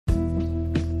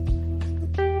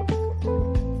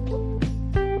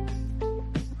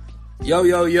Yo,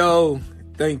 yo, yo.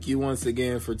 Thank you once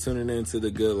again for tuning in to the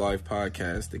Good Life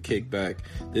Podcast, The Kickback.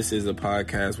 This is a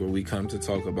podcast where we come to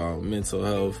talk about mental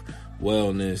health,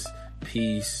 wellness,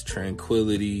 peace,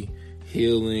 tranquility,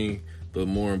 healing, but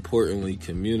more importantly,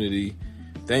 community.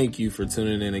 Thank you for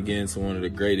tuning in again to one of the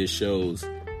greatest shows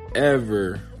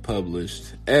ever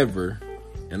published, ever.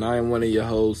 And I am one of your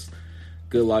hosts,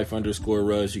 Good Life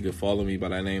 _Russ. You can follow me by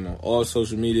that name on all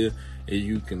social media. And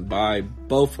you can buy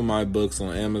both of my books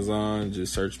on Amazon.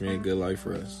 Just search me at Good Life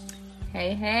Russ.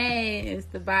 Hey, it's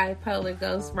the bipolar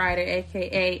ghostwriter,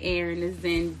 aka Aaron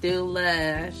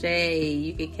Zendula. Shay,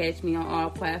 you can catch me on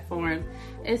all platforms,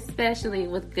 especially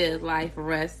with Good Life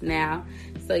Russ now.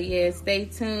 So yeah, stay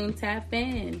tuned, tap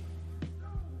in.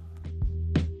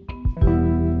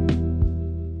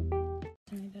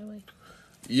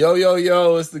 Yo, yo,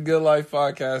 yo, it's the Good Life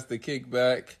Podcast, The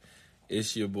Kickback.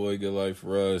 It's your boy, Good Life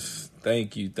Russ.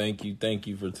 Thank you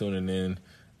for tuning in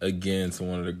again to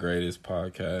one of the greatest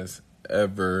podcasts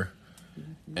ever.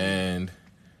 And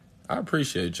I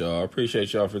appreciate y'all. I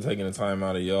appreciate y'all for taking the time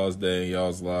out of y'all's day,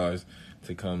 y'all's lives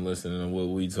to come listen to what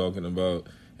we talking about.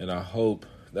 And I hope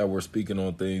that we're speaking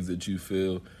on things that you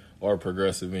feel are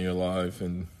progressive in your life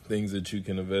and things that you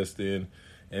can invest in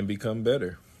and become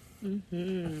better. Go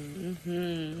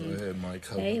ahead, Mike.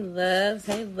 Hey loves,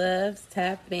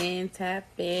 tap in.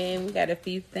 We got a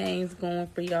few things going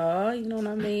for y'all. You know what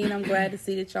I mean? I'm glad to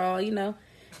see that y'all,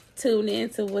 tune in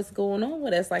to what's going on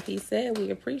with us. Like he said,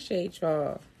 we appreciate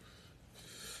y'all.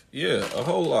 Yeah, a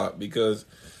whole lot, because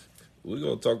we're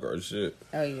going to talk our shit.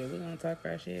 Oh, yeah, we're going to talk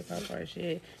our shit, pop our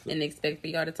shit, and expect for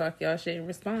y'all to talk y'all shit and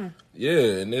respond.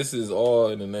 Yeah, and this is all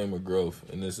in the name of growth,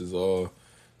 and this is all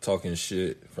talking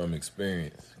shit from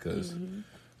experience, because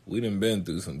we done been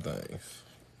through some things.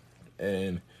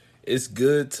 And it's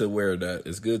good to wear that.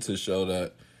 It's good to show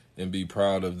that and be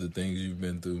proud of the things you've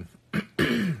been through.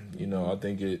 I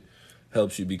think it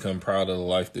helps you become proud of the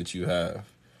life that you have.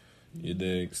 You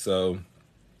dig? So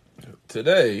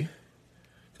today,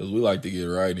 because we like to get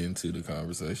right into the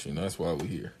conversation, that's why we're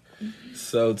here.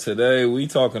 So today we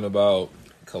talking about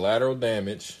collateral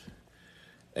damage,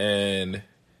 and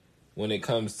when it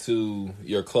comes to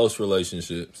your close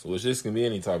relationships, which this can be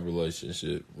any type of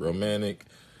relationship, romantic,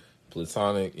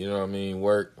 platonic,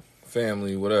 work,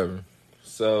 family, whatever.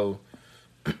 So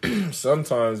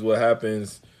sometimes what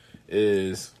happens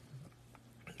is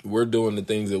we're doing the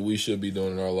things that we should be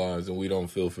doing in our lives and we don't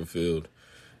feel fulfilled.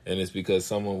 And it's because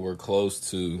someone we're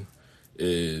close to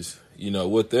is,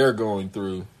 what they're going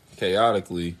through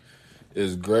chaotically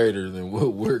is greater than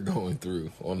what we're going through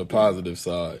on the positive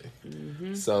side.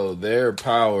 So their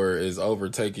power is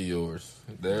overtaking yours.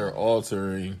 They're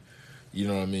altering,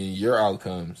 your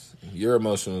outcomes, your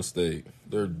emotional state.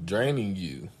 They're draining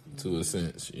you to a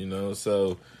sense,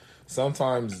 So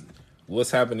sometimes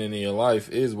what's happening in your life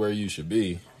is where you should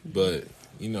be, but,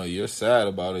 you're sad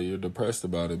about it, you're depressed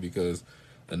about it because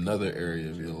another area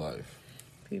of your life.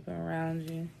 People around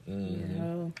you,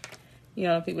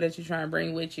 people that you're trying to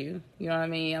bring with you. You know what I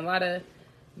mean? A lot of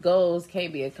goals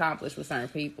can't be accomplished with certain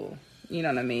people. You know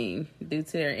what I mean? Due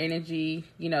to their energy,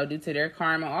 due to their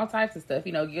karma, all types of stuff.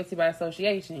 Guilty by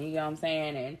association, you know what I'm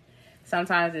saying? And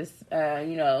sometimes it's,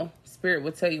 spirit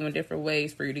will tell you in different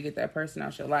ways for you to get that person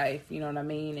out your life. You know what I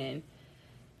mean? And,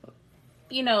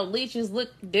 leeches look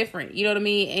different. You know what I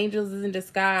mean? Angels is in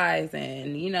disguise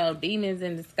and, demons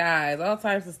in disguise. All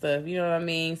types of stuff. You know what I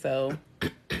mean? So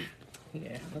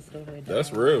yeah, let's go ahead.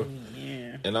 That's real.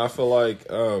 Yeah. And I feel like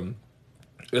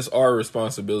it's our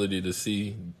responsibility to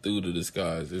see through the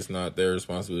disguise. It's not their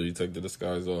responsibility to take the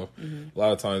disguise off. A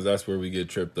lot of times that's where we get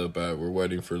tripped up at. We're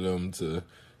waiting for them to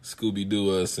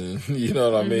Scooby-Doo us and, you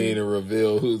know what I mean, and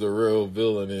reveal who the real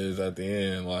villain is at the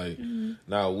end. Like,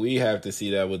 now we have to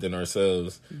see that within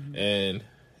ourselves. And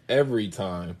every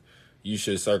time you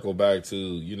should circle back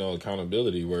to,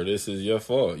 accountability, where this is your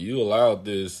fault. You allowed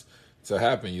this to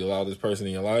happen. You allow this person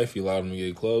in your life. You allow them to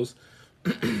get close.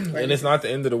 And it's not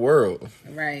the end of the world.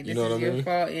 Right. This is your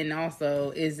fault. And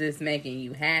also, is this making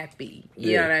you happy?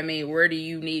 You know what I mean? Where do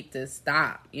you need to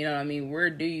stop? You know what I mean?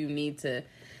 Where do you need to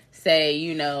say,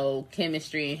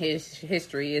 chemistry and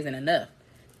history isn't enough?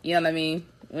 You know what I mean?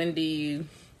 When do you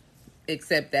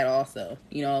accept that also?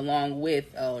 Along with,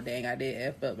 oh, dang, I did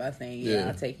F up by saying,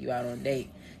 I'll take you out on a date.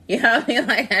 You know what I mean?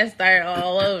 Like, I start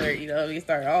all over.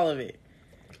 Start all of it.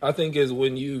 I think is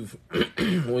when you've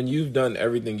done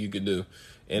everything you could do,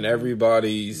 and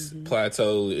everybody's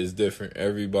plateau is different.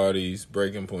 Everybody's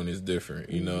breaking point is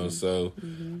different, So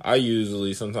I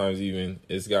usually sometimes even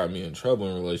it's got me in trouble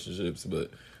in relationships, but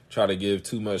try to give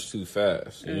too much too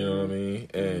fast, you know what I mean?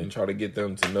 And try to get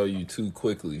them to know you too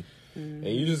quickly. And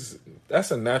you just that's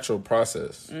a natural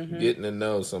process, getting to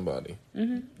know somebody.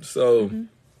 So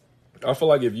I feel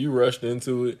like if you rushed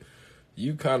into it,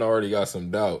 you kind of already got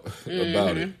some doubt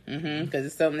about it. Because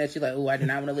it's something that you're like, oh, I do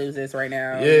not want to lose this right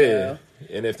now. Yeah. You know?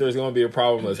 And if there's going to be a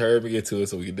problem, let's hurry up and get to it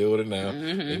so we can deal with it now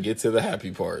and get to the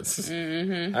happy parts.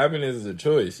 Happiness is a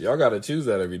choice. Y'all got to choose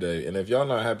that every day. And if y'all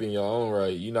not happy in your own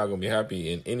right, you're not going to be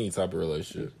happy in any type of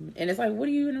relationship. And it's like, what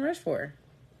are you in a rush for?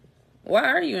 Why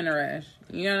are you in a rush?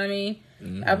 You know what I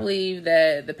mean? I believe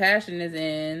that the passion is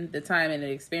in the time and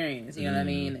the experience, you know what I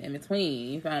mean, in between,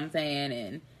 you know what I'm saying?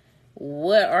 And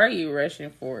what are you rushing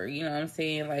for? You know what I'm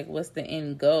saying? Like, what's the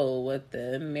end goal with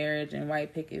the marriage and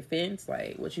white picket fence?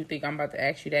 Like, what you think I'm about to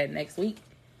ask you that next week?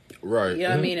 Right. You know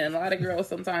what I mean? And a lot of girls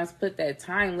sometimes put that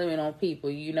time limit on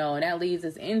people, you know, and that leads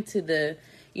us into the,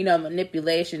 you know,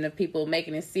 manipulation of people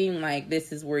making it seem like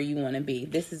this is where you want to be.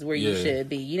 This is where you should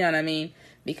be. You know what I mean?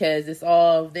 Because it's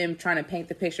all of them trying to paint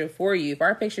the picture for you. If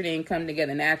our picture didn't come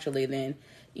together naturally, then,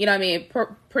 you know what I mean?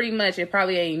 Pretty much it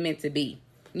probably ain't meant to be.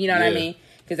 You know what I mean?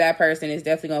 Because that person is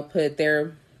definitely going to put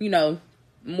their, you know,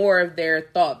 more of their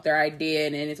thought, their idea,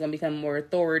 and it's going to become more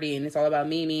authority, and it's all about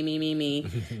me.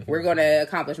 We're going to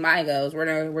accomplish my goals. We're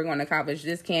going to accomplish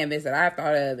this canvas that I've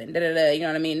thought of, and da-da-da. You know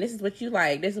what I mean? This is what you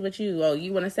like. This is what you,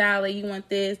 you want a salad, you want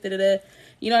this, da-da-da.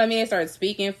 You know what I mean? They start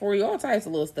speaking for you, all types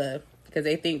of little stuff. Because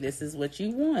they think this is what you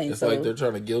want. It's like they're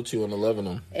trying to guilt you into loving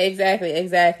them. Exactly.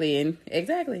 And and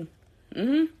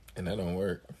that don't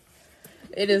work.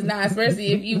 It is not,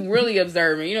 especially if you really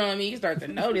observing. You know what I mean? You start to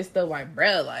notice stuff like,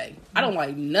 bruh, like, I don't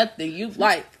like nothing you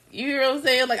like. You know what I'm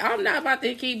saying? Like, I'm not about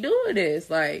to keep doing this.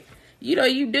 Like, you know,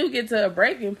 you do get to a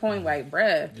breaking point like,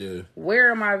 bruh,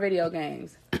 where are my video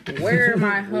games? Where are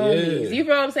my homies? You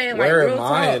feel what I'm saying? Like, where real am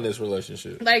I talk. in this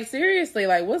relationship? Like, seriously,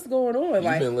 like, what's going on? You've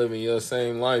Like, been living your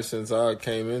same life since I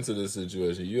came into this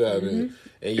situation. You haven't,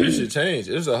 and you should change.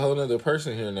 There's a whole nother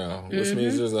person here now, which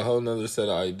means there's a whole nother set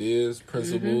of ideas,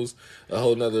 principles, a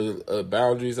whole nother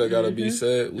boundaries that got to be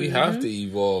set. We have to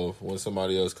evolve when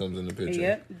somebody else comes in the picture.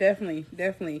 Yep,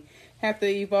 definitely have to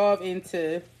evolve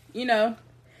into, you know,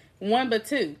 one but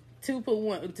two but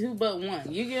one.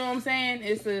 You get what I'm saying?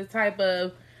 It's a type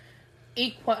of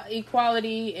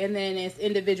equality, and then it's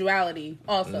individuality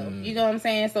also. You know what I'm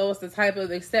saying? So it's the type of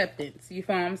acceptance. You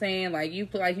feel what I'm saying? Like you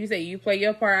say, you play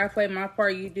your part, I play my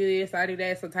part. You do this, I do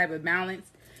that. It's a type of balance.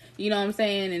 You know what I'm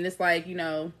saying? And it's like, you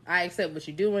know, I accept what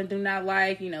you do and do not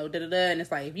like. You know, And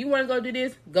it's like, if you want to go do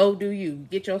this, go do you.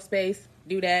 Get your space,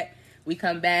 do that. We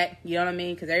come back. You know what I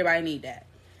mean? Because everybody need that.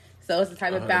 So it's the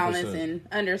type of 100%. balance and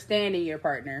understanding your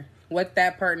partner, what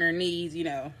that partner needs. You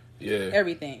know.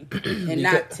 Everything. And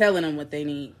not telling them what they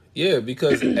need. Yeah,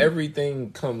 because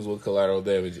everything comes with collateral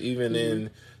damage, even in,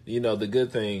 you know, the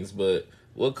good things. But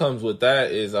what comes with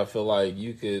that is I feel like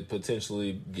you could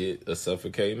potentially get a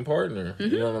suffocating partner.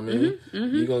 You know what I mean?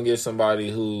 You're going to get somebody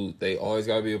who they always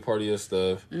got to be a part of your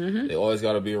stuff. They always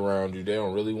got to be around you. They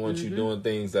don't really want you doing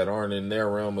things that aren't in their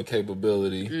realm of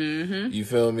capability. You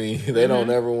feel me? They don't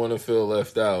ever want to feel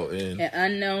left out. And an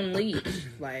unknown lead.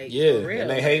 Like, yeah, for real. and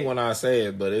they hate when I say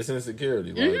it, but it's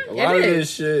insecurity. Like a lot of this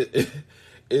shit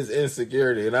is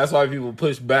insecurity, and that's why people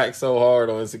push back so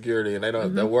hard on insecurity, and they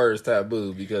don't. That word is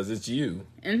taboo because it's you.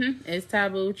 It's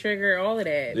taboo, trigger, all of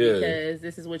that. Yeah. Because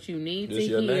this is what you need to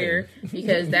hear.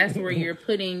 Because that's where you're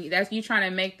putting. That's you trying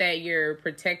to make that your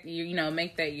protect. You know,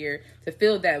 make that your to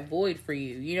fill that void for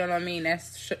you. You know what I mean?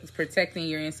 That's protecting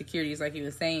your insecurities, like you were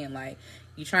saying. Like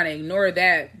you trying to ignore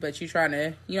that, but you trying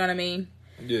to. You know what I mean?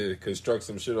 Yeah, construct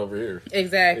some shit over here.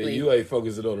 Exactly. And you ain't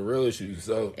focusing on the real issues.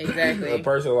 So exactly, a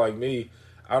person like me,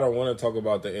 I don't want to talk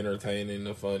about the entertaining,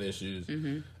 the fun issues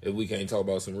if we can't talk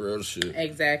about some real shit.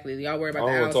 Exactly. Y'all worry about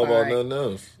the outside. I don't want to talk about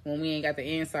nothing else. When we ain't got the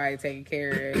inside taken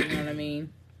care of, you know what I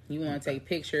mean? You want to take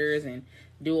pictures and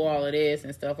do all of this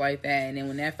and stuff like that. And then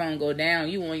when that phone go down,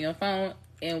 you on your phone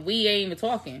and we ain't even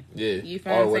talking. Yeah. You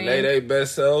feel what I'm when saying? they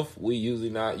best self, you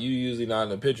usually not in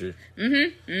the picture. You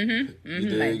dig?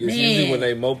 Like, it's usually when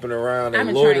they moping around, I've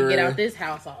been trying to get out this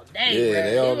house all day. Yeah, bro.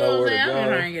 they don't know where to go. I've been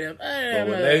trying to get up. But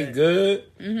when they good,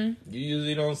 you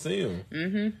usually don't see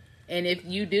them. And if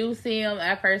you do see them,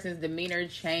 that person's demeanor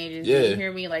changes. Yeah. You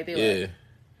hear me? Like they like,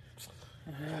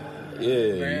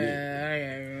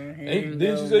 didn't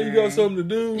you say you got something to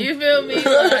do? You feel me?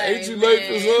 Like, ain't you late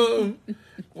for something?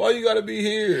 Why you gotta be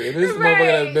here? And this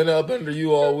motherfucker has been up under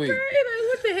you all week. Like,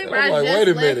 what the heck? I'm like, wait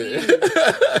a minute.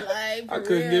 Like, I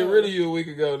couldn't get rid of you a week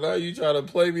ago. Now you trying to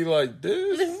play me like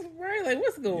this? Right? Like,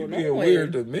 what's going on? You being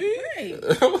weird to me?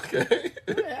 Right. Okay.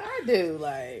 I do.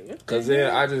 Like, because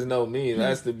then I just know me.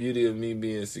 That's the beauty of me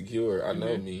being secure. I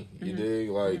know me. You dig?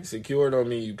 Like, secure don't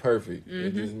mean you perfect.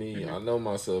 It just mean I know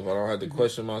myself. I don't have to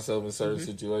question myself in certain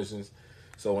situations.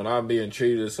 So when I'm being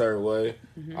treated a certain way,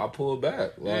 I pull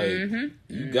back. Like,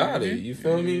 you got it. You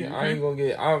feel me? I ain't gonna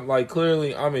get. I'm like,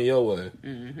 clearly I'm in your way,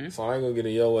 so I ain't gonna get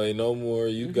in your way no more.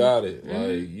 You got it.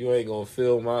 Like, you ain't gonna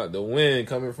feel the wind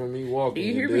coming from me walking. Do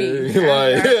you hear dig? me?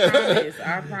 Like,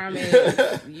 I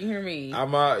promise. You hear me?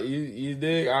 I'm out. You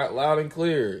dig? Loud and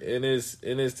clear, and it's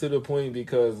to the point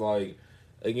because like.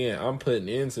 Again, I'm putting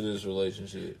into this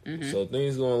relationship. So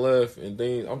things going left and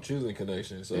I'm choosing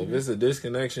connection. So if it's a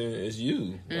disconnection, it's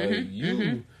you. Like,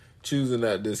 you choosing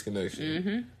that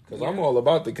disconnection. Because I'm all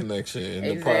about the connection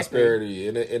and the prosperity.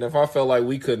 And if I felt like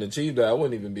we couldn't achieve that, I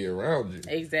wouldn't even be around you.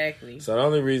 Exactly. So the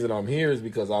only reason I'm here is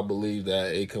because I believe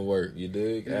that it can work. You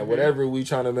dig? At whatever we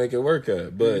trying to make it work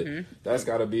at. But that's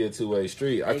got to be a two-way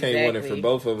street. I can't want it for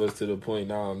both of us to the point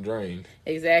now I'm drained.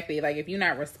 Exactly. Like, if you're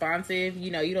not responsive, you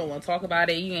don't want to talk about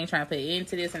it, you ain't trying to put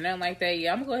into this or nothing like that,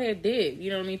 yeah, I'm going to go ahead and dig. You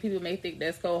know what I mean? People may think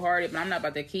that's cold-hearted, but I'm not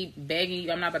about to keep begging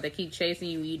you. I'm not about to keep chasing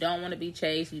you. You don't want to be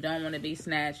chased. You don't want to be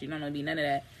snatched. You don't want to be none of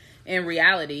that. In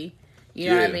reality, you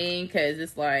know what I mean? Because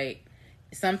it's like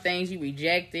some things you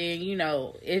rejecting,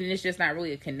 and it's just not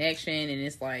really a connection, and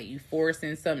it's like you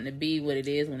forcing something to be what it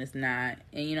is when it's not.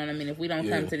 And you know what I mean? If we don't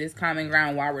come to this common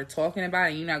ground while we're talking about it,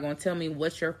 and you're not going to tell me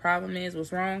what your problem is,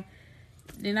 what's wrong,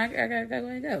 then I gotta go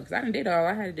and go. Because I done did all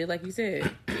I had to do, like you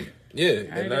said. Yeah,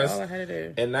 all I had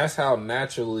to do. And that's how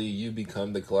naturally you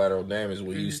become the collateral damage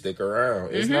when you stick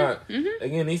around. It's not,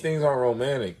 again, these things aren't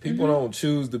romantic. People don't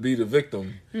choose to be the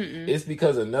victim. It's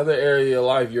because another area of your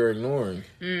life you're ignoring.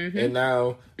 And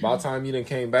now, by the time you done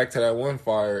came back to that one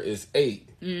fire, it's 8.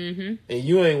 And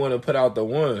you ain't want to put out the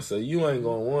 1, so you ain't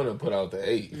going to want to put out the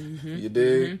 8. You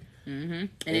dig? And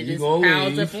it just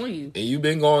piles up on you. And you've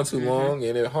been gone too long,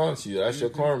 and it haunts you. That's your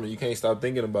karma. You can't stop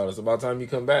thinking about it. So by the time you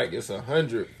come back, it's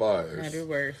 100 fires. 100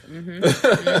 worse.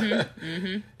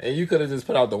 And you could have just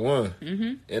put out the 1,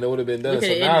 and it would have been done.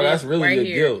 So now that's really your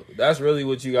guilt. That's really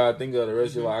what you gotta think of the rest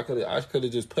of your life. I could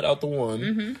have just put out the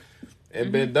 1.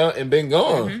 And been done and been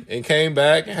gone and came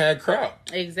back and had crap.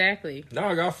 Exactly. Now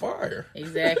I got fire.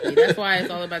 Exactly. That's why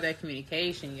it's all about that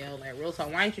communication, yo. Like, real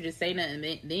talk. Why didn't you just say nothing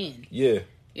then? Yeah.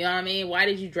 You know what I mean? Why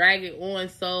did you drag it on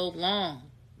so long?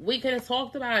 We could have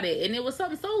talked about it, and it was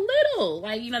something so little.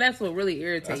 Like, that's what really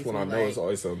irritates me. That's when I know it's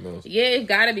always something else. Yeah, it's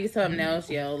got to be something else,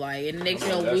 yo. Like, and next,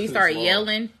 we start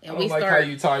yelling, and we start. Like how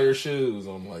you tie your shoes.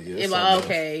 I'm like,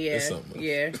 okay,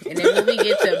 yeah. And then when we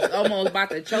get to almost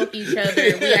about to choke each other,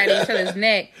 and we at each other's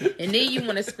neck, and then you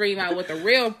want to scream out what the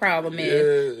real problem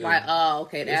is. Yeah. Like, oh,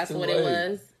 okay, that's what it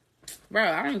was. Bro,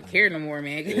 I don't care no more,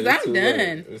 man, because I'm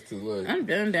done. It's too late. I'm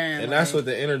done. And that's what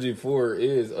the energy for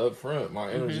is up front. My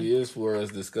energy is for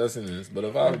us discussing this. But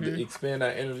if I expand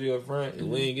that energy up front and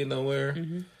we ain't get nowhere,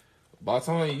 by the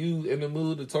time you in the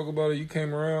mood to talk about it, you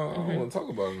came around, I don't want to talk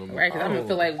about it no more. Right, because I'm going to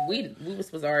feel like we was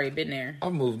supposed to already been there. I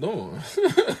moved on.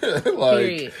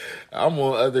 Like, I'm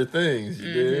on other things,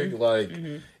 you dig? Like,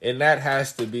 and that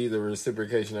has to be the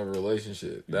reciprocation of a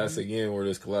relationship. That's, again, where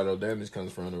this collateral damage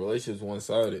comes from. The relationship's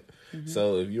one-sided.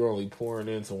 So if you're only pouring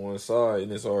into one side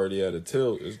and it's already at a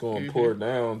tilt, it's going to pour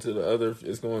down to the other.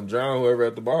 It's going to drown whoever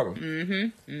at the bottom.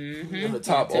 And the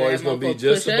top always going to be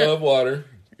just above water.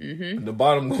 The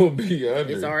bottom gonna be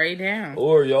under. It's already down.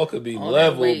 Or y'all could be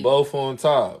level, both on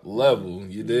top. Level,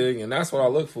 you dig? And that's what I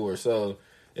look for. So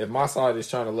if my side is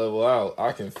trying to level out,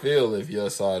 I can feel if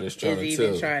your side is trying to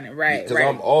tilt. Right. Because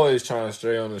I'm always trying to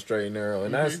stray on the straight and narrow.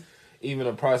 And that's even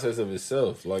a process of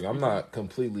itself. Like, I'm not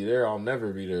completely there. I'll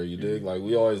never be there, you dig? Like,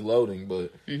 we always loading.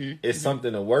 But it's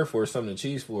something to work for, something to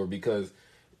cheese for. Because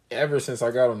ever since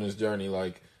I got on this journey,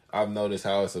 like, I've noticed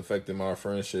how it's affected my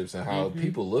friendships and how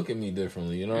people look at me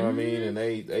differently. You know what I mean? And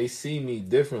they see me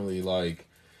differently. Like,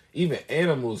 even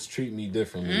animals treat me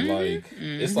differently. Like,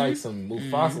 it's like some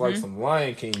Mufasa, like some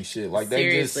Lion King shit. Like,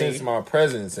 they just sense my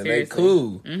presence and they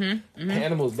cool.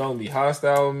 Animals don't be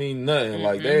hostile with me, nothing.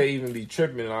 Like, they even be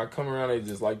tripping and I come around, they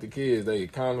just like the kids. They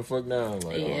calm the fuck down.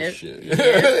 Like, oh, shit. You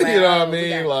know what I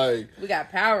mean? We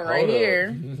got power right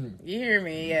here. You hear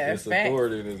me? Yeah, it's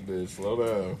authority in this bitch. Slow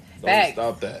down. Fact. Don't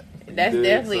stop that. That's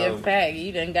definitely a fact.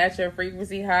 You done got your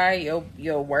frequency high.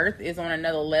 Your worth is on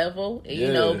another level.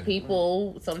 And,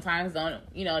 people sometimes don't,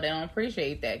 they don't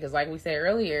appreciate that. Because like we said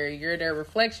earlier, you're their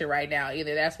reflection right now.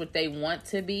 Either that's what they want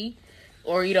to be,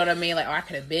 or you know what I mean? Like, oh, I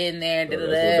could have been there,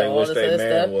 all this other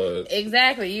stuff. Was.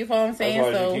 Exactly. You feel what I'm saying?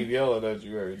 That's why she keep yelling at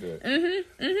you every day.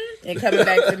 And coming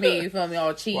back to me, you feel me,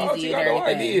 all cheesy and everything. No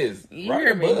ideas. You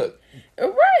hear me?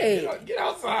 Right. Get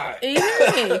outside.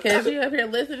 Because you up here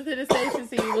listening to the station,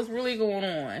 see what's really going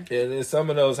on. And in some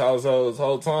of those households,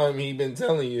 whole time he been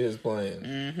telling you his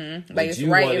plan. Mm-hmm. Like you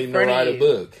want him to write a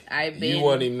book. You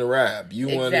want him to rap.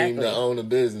 You want him to own a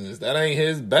business. That ain't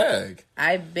his bag.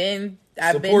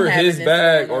 Support his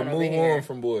bag or move on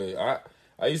from boy.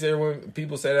 I used to hear when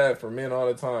people say that for men all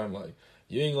the time, like,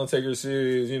 you ain't gonna take her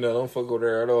serious, don't fuck with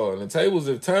her at all. And the tables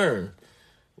have turned.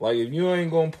 Like, if you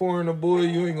ain't gonna pour in a boy,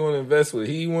 you ain't gonna invest what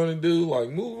he wanna do, like,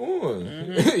 move on.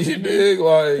 Mm-hmm. You dig?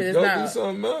 Like, go do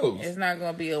something else. It's not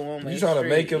gonna be a woman. You trying to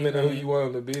make him into who you want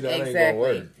him to be, that ain't gonna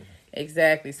work.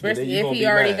 Exactly. Especially if he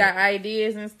already got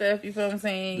ideas and stuff, you feel what I'm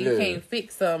saying? You can't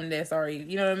fix something that's already,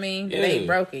 you know what I mean? That ain't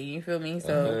broken, you feel me?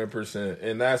 So 100%.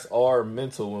 And that's our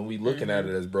mental when we looking at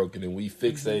it as broken and we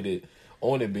fixated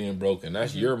on it being broken.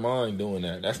 That's your mind doing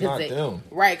that. That's not them.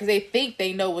 Right, because they think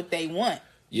they know what they want.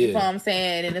 Yeah. You know what I'm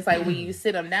saying? And it's like when you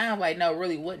sit them down, like, no,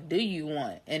 really, what do you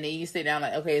want? And then you sit down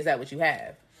like, okay, is that what you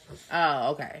have?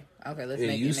 Oh, okay. Okay, let's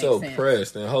make it make sense. You so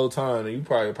pressed and the whole time, you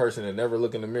probably a person that never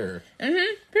look in the mirror.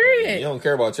 Mm-hmm. Period. You don't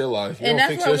care about your life. You don't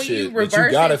fix your shit, but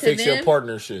you gotta fix your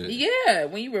partner shit. Yeah,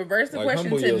 when you reverse the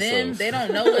question to them, they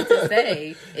don't know what to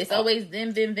say. It's always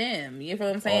them. You know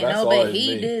what I'm saying? No, but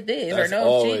he did this, or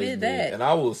no, she did that. And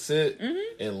I will sit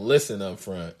and listen up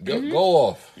front. Go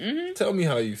off. Tell me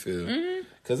how you feel.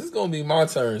 Because it's going to be my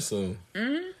turn soon.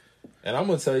 And I'm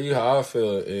going to tell you how I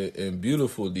feel in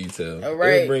beautiful detail.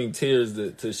 It'll bring tears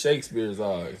to Shakespeare's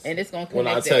eyes. And it's going to connect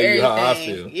when I tell you how I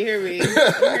feel. You hear me?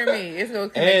 It's going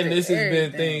to connect and this has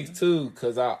been things, too,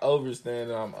 because I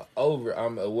understand and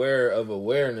I'm aware of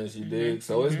awareness, you dig?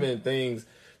 So it's been things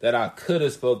that I could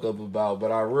have spoke up about,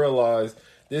 but I realized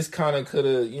this kind of could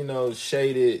have,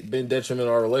 shaded, been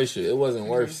detrimental to our relationship. It wasn't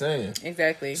worth saying.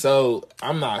 Exactly. So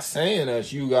I'm not saying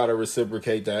that you got to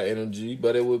reciprocate that energy,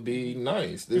 but it would be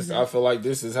nice. I feel like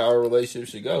this is how a relationship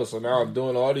should go. So now I'm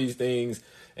doing all these things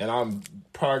and I'm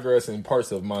progressing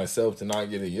parts of myself to not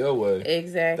get in your way.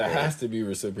 Exactly. That has to be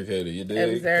reciprocated, you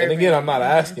dig? And again, I'm not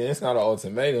asking. It's not an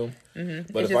ultimatum.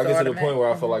 But if I get to the point where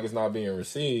I feel like it's not being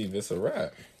received, it's a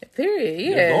wrap.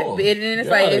 Period. Yeah. And then it's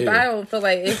like, if I don't feel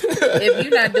like, if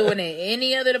you're not doing it in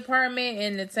any other department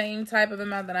in the same type of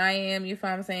amount that I am, you feel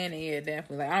what I'm saying? Yeah,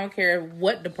 definitely. Like, I don't care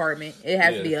what department. It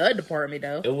has to be a department,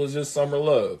 though. It was just summer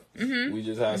love. We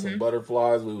just had some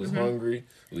butterflies. We was hungry.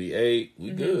 We ate.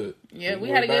 We good. Yeah, we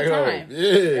had a good time.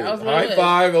 Yeah. High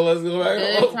five and let's go back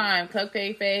home. Good time.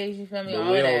 Cupcake phase, you feel me?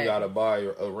 But we don't got to buy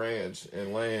a ranch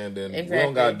and land and we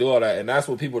don't got to do all that. And that's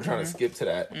what people are trying to skip to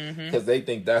that because they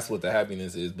think that's what the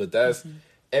happiness is. But that's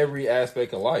every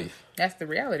aspect of life. That's the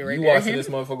reality right there. You watching this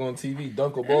motherfucker on TV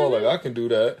dunk a ball, like, I can do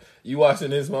that. You watching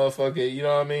this motherfucker, you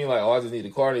know what I mean? Like, oh, I just need a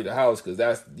car, I need a house,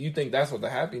 because you think that's what the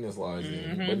happiness lies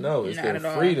in. But no, it's their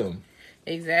freedom.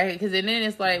 Exactly, because then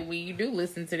it's like, when you do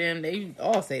listen to them, they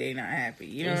all say they're not happy.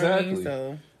 You know what I mean?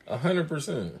 So 100%.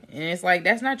 And it's like,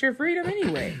 that's not your freedom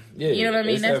anyway. You know what I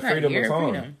mean? That's not your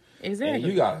freedom.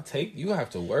 Exactly. And you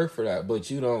have to work for that, but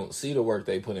you don't see the work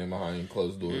they put in behind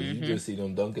closed doors. You just see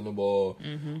them dunking the ball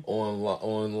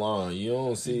online. You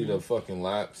don't see the fucking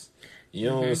laps. You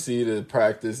don't see the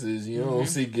practices. You don't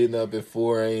see getting up at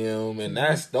 4 a.m. And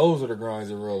those are the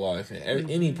grinds in real life. In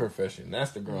any profession,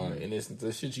 that's the grind. And it's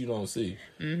the shit you don't see.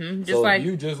 So if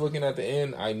you just looking at the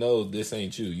end, I know this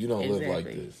ain't you. You don't live like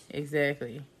this.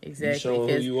 Exactly. You showing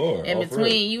who you are. In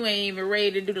between, you ain't even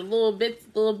ready to do the little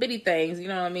bitty things, you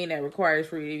know what I mean, that requires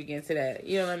for you to get into that.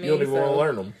 You know what I mean? You don't even want to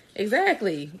learn them.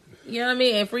 Exactly. You know what I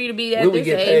mean? And for you to be at this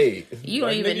age, you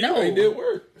don't even know. You did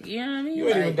work. You know what I mean? You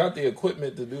ain't even got the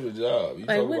equipment to do the job. You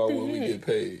talk about when we get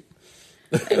paid.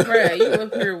 Like, bro, you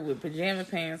up here with pajama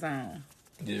pants on.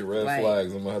 Yeah, red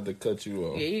flags. I'm going to have to cut you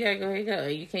off. Yeah, you got to go ahead and go.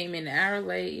 You came in an hour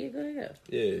late. Yeah, go ahead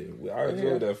and go. Yeah, I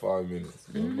enjoyed that 5 minutes.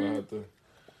 I'm going to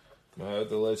have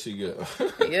to let you go.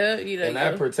 Yeah, and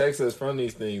that protects us from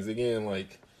these things. Again,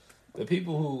 like, the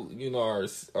people who,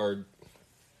 are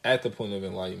at the point of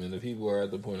enlightenment, the people who are at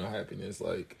the point of happiness,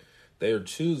 like, they're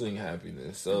choosing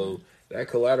happiness. So that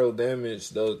collateral damage,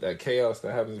 that chaos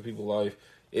that happens in people's life,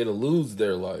 it eludes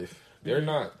their life. They're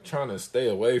not trying to stay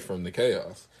away from the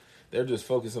chaos. They're just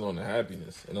focusing on the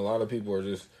happiness. And a lot of people are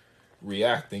just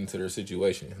reacting to their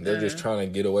situation. They're just trying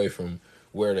to get away from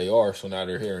where they are, so now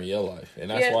they're here in your life. And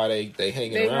that's why they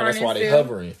hanging around. That's why they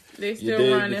hovering. They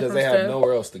still running because they have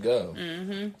nowhere else to go.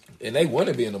 And they want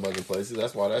to be in them other places.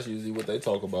 That's why that's usually what they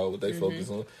talk about, what they focus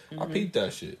on. I peep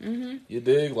that shit. You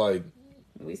dig? Like,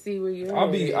 we see where you're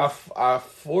I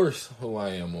force who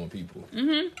I am on people.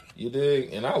 You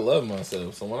dig? And I love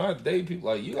myself. So when I date people,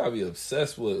 like, you gotta be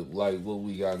obsessed with, like, what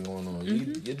we got going on.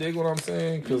 You dig what I'm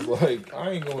saying? Because, like, I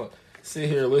ain't gonna... sit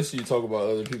here and listen to you talk about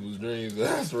other people's dreams and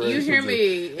aspirations. You hear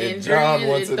me? And John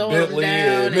wants a Bentley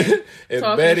and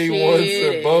Betty wants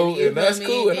a boat, and that's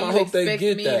cool. And I hope they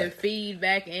get that. To feed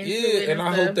back into it and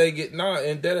I hope they get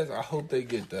and that is I hope they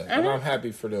get that, and I'm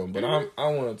happy for them. But I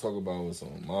want to talk about what's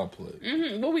on my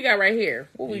plate. What we got right here?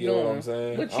 What we doing? You know what I'm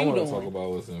saying? What I want to talk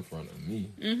about what's in front of me.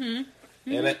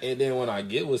 And then when I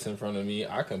get what's in front of me,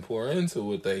 I can pour into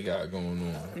what they got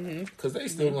going on. Because they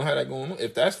still gonna have that going on.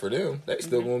 If that's for them, they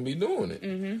still gonna be doing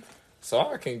it. So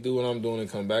I can't do what I'm doing and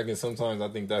come back. And sometimes I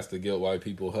think that's the guilt why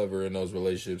people hover in those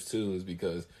relationships too, is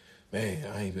because, man,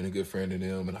 I ain't been a good friend to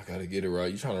them and I gotta get it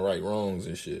right. You trying to right wrongs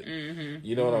and shit.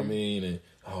 You know what I mean? And,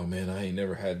 oh man, I ain't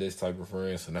never had this type of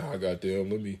friend, so now I got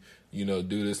them. Let me,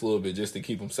 do this a little bit just to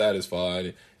keep them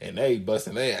satisfied. And they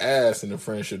busting their ass in the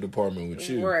friendship department with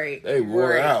you. Right. They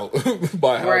wore out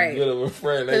by how good of a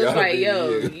friend they got.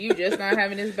 It's like, you just not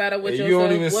having this battle with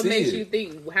yourself. What makes you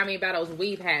think how many battles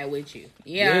we've had with you?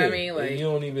 You know what I mean? Like, and you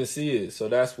don't even see it. So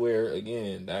that's where,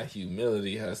 again, that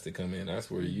humility has to come in. That's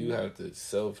where you have to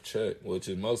self-check, which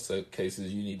in most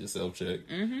cases you need to self-check.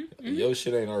 Your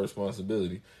shit ain't our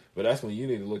responsibility. But that's when you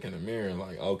need to look in the mirror and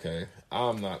like, okay,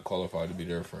 I'm not qualified to be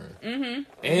their friend.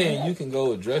 And you can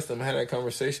go address them, have that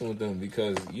conversation with them,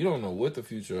 because you don't know what the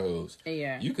future holds.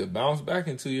 Yeah. You could bounce back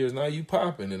in 2 years, now you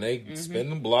popping, and they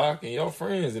spin the block and y'all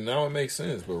friends, and now it makes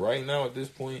sense. But right now at this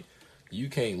point, you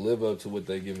can't live up to what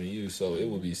they're giving you, so it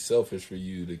would be selfish for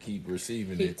you to keep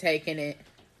receiving it. Keep taking it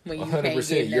when you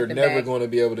 100%. You're never going to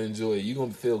be able to enjoy it. You're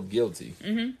going to feel guilty.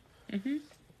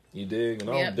 You dig? And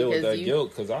I don't deal with that guilt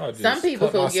because I just some people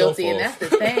feel guilty, off. And that's the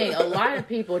thing. A lot of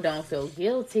people don't feel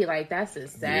guilty. Like, that's the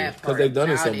sad part. Because they've done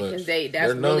it so much. Because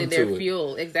that's really their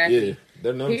fuel. Exactly. Yeah,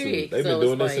 they're numb to it. They've been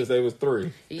doing this since they was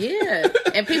 3. Yeah,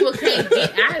 and people can't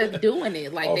get out of doing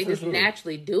it. Like, they just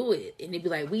naturally do it, and they be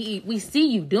like, "We see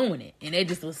you doing it," and they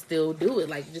just will still do it.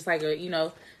 Like, just like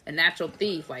a natural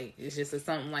thief. Like, it's just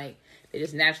something like. They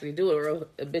just naturally do it, or a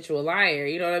habitual liar.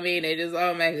 You know what I mean? They just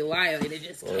automatically lie. Like, they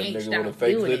just can't stop with a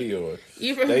fake doing video.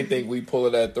 They think we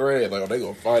pulling that thread. Like, they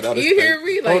gonna find out. You hear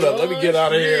me? Like, hold up, let me get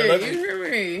out of here. You hear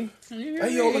me?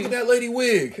 Hey, yo, look at that lady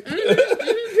wig.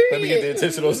 Let me get the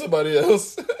attention on somebody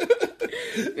else.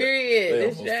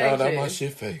 Period. They almost found out my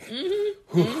shit fake.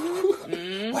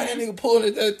 Why that nigga pulling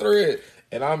at that thread?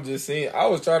 And I'm just saying, I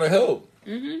was trying to help.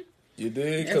 You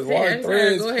did? Because why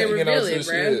threads hanging out your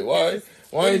shit?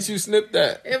 Why ain't you snip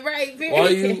that? Right,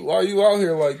 period. Why you out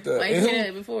here like that?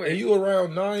 And you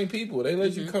around 9 people. They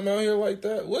let you come out here like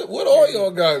that? What all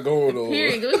y'all got going on?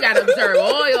 Period. We got to observe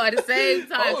all y'all at the same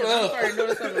time. Because I'm starting to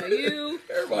notice something about you.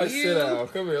 Everybody sit down.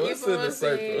 Come here. Let's sit in a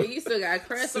circle. You still got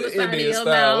crust on the side of your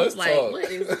mouth. Like,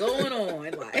 what is going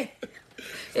on? Like...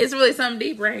 It's really something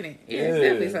deep, ain't it? Yeah, it's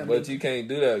definitely something but deep. you can't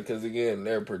do that because, again,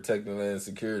 they're protecting their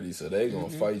insecurity, so they going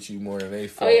to fight you more than they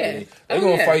fight. They're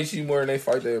going to fight you more than they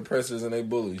fight their oppressors and their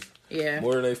bullies. Yeah.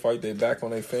 More than they fight their back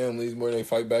on their families, more than they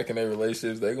fight back in their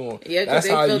relationships. They're going to... Yeah, because they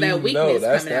feel that weakness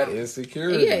that's coming that out.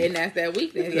 insecurity. Yeah, and that's that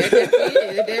weakness. Yeah,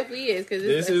 it definitely is. Cause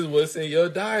this is what's in your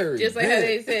diary. Just like how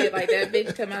they said, like, that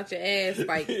bitch come out your ass,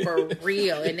 like, for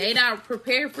real. And they not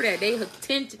prepared for that. They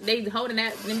holding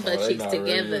them butt cheeks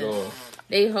together.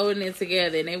 They holding it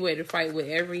together, and they ready to fight with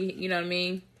every, you know what I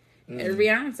mean? Every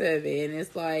ounce of it. And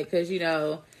it's like, because,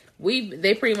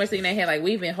 they pretty much think in their head, like,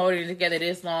 we've been holding it together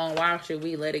this long. Why should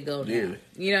we let it go now? Yeah.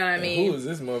 You know what I mean? Who is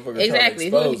this motherfucker exactly.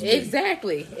 trying to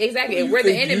expose Exactly. And we're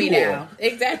the enemy now.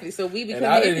 Exactly. So we become the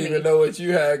enemy. And I didn't even know what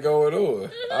you had going on.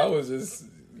 I was just,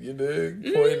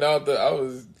 pointing out that I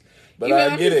was... But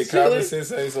I get it. Common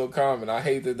sense ain't so common. I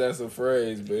hate that that's a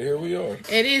phrase, but here we are.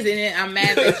 It is, and I'm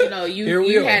mad that,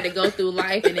 you had to go through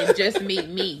life and then just meet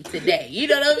me today. You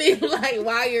know what I mean? Like,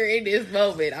 while you're in this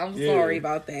moment. I'm sorry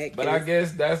about that. But I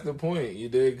guess that's the point, you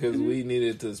did, because we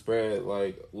needed to spread,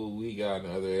 like, what we got in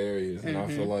other areas. And I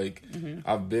feel like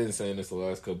I've been saying this the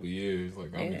last couple of years.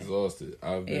 Like, I'm exhausted.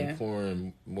 I've been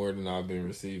pouring more than I've been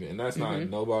receiving. And that's not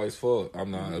nobody's fault.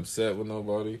 I'm not upset with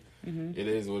nobody. It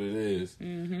is what it is,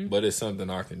 but it's something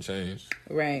I can change.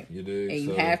 Right. You dig? And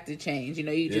you have to change.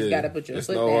 You just got to put your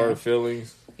foot down. It's no hard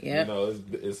feelings. Yeah.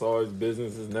 It's always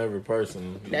business. It's never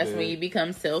personal. That's when you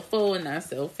become self-full and not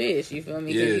selfish. You feel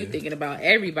me? Because you're thinking about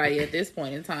everybody at this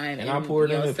point in time. And I pour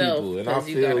it into people, and I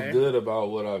feel good about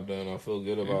what I've done. I feel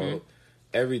good about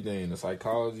everything, the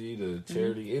psychology, the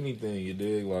charity, anything. You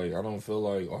dig? Like, I don't feel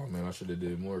like, oh man, I should have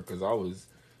did more, because I was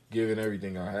giving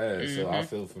everything I had, so I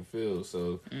feel fulfilled.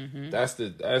 So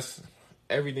that's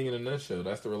everything in a nutshell.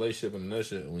 That's the relationship in a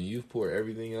nutshell. When you pour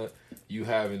everything up you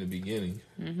have in the beginning,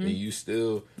 and you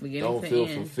still don't feel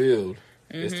fulfilled,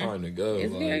 It's time to go.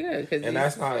 It's good. And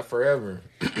that's not forever.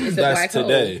 It's that's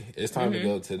today. hole. It's time to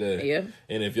go today. Yep.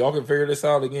 And if y'all can figure this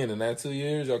out again in that 2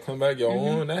 years, y'all come back, y'all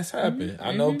on, that's happened.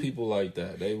 I know people like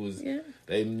that.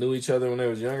 They knew each other when they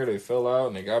was younger, they fell out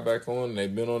and they got back on and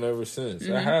they've been on ever since.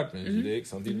 That happens, you dig?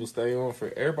 Some people stay on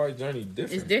for everybody's journey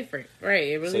different. It's different. Right,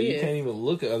 it really is. So you can't even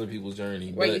look at other people's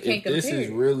journey. Right, but if this is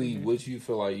really what you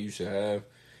feel like you should have,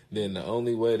 then the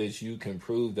only way that you can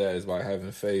prove that is by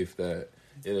having faith that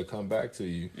it'll come back to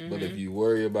you. But if you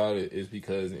worry about it, it's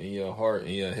because in your heart,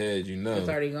 in your head, you know. It's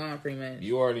already gone pretty much.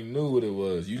 You already knew what it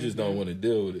was. You just don't want to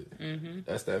deal with it.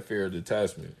 That's that fear of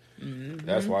detachment.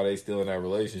 That's why they still in that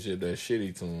relationship that's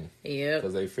shitty to them. Yeah.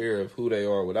 Because they fear of who they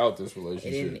are without this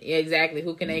relationship. Exactly.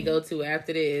 Who can they go to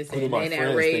after this? Who do my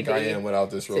friends think I am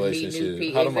without this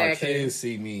relationship? How do my kids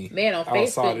see me? Man, on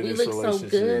Facebook, we look so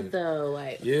good though.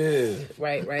 Like, yeah.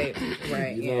 Right.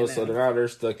 You know, so now they're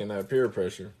stuck in that peer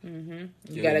pressure.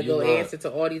 You gotta go answer to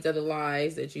all these other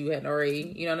lies that you had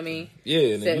already, you know what I mean?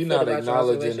 Yeah, and if you're not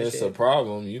acknowledging it's a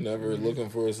problem, you're never looking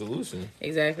for a solution.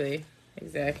 Exactly.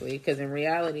 Because in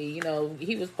reality, you know,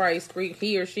 he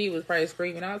or she was probably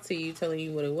screaming out to you, telling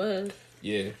you what it was.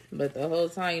 Yeah. But the whole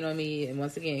time, you know what I mean? And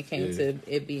once again, it came to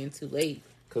it being too late.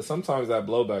 Because sometimes that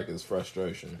blowback is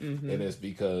frustration. And it's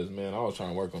because, man, I was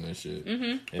trying to work on this shit.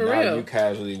 And for now real. you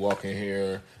casually walk in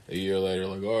here a year later,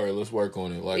 like, all right, let's work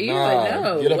on it. Like, You're nah, like,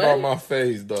 no, get up what? out my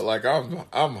face, though. Like,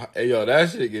 hey, yo, that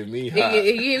shit get me hot.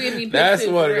 It give me That's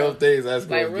too, one of real. those things that's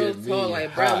going like to real get talk, me like,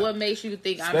 hot. bro, what makes you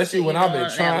think Especially I'm when I've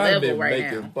been trying, I've been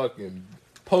making fucking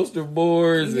poster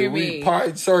boards and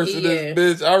pie charts for this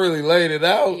bitch. I really laid it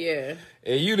out. Yeah.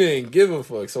 And you didn't give a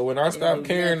fuck. So when I stopped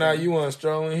caring, now you want to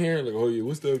stroll in here like, oh yeah,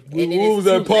 what's that? What was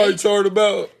that pie chart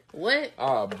about? What?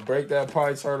 I'll break that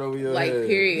pie chart over your head. Like,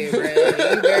 period, bro.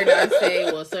 You better not say,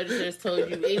 well, such and such told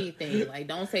you anything. Like,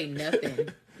 don't say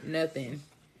nothing.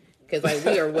 Because, like,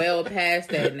 we are well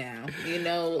past that now, you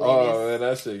know? Like, man,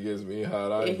 that shit gets me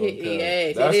hot. I ain't gonna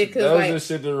care. Yes, that was just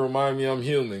shit to remind me I'm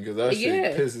human, because that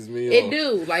shit pisses me off. It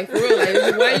do. Like, for real.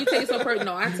 Like, why you take it so personal?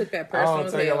 No, I took that personal. I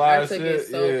don't take a lot of shit. It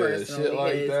so personal. Shit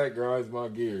like that grinds my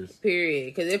gears.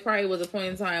 Period. Because it probably was a point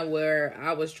in time where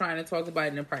I was trying to talk about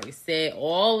it and probably said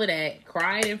all of that,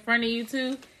 cried in front of you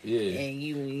too. Yeah. And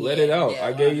you let it out.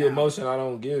 I gave you emotion I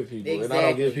don't give people. Exactly. And I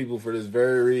don't give people for this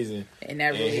very reason. And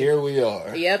here we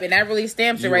are. Yep, and that really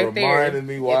stamps it right there. You reminded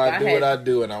me why I do what I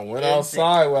do, and I went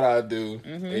outside what I do,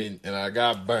 and I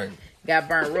got burnt. Got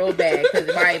burnt real bad because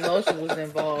my emotion was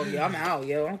involved. Yo, I'm out,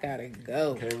 yo. I gotta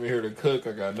go. Came in here to cook.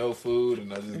 I got no food,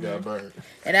 and I just got burnt.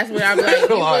 And that's when I'm like,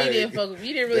 you really didn't fuck with me.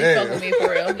 You didn't really fuck with me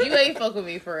for real. You ain't fuck with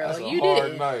me for real. That's you a hard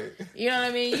didn't. night. You know what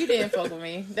I mean? You didn't fuck with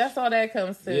me. That's all that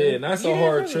comes to. Yeah, and that's a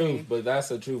hard truth, but that's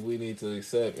a truth we need to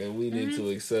accept, and we need to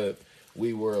accept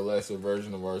we were a lesser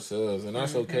version of ourselves, and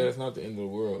that's okay. That's not the end of the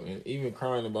world. And even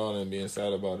crying about it and being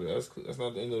sad about it, that's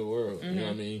not the end of the world. You know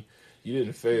what I mean? You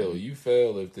didn't fail. You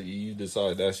fail if you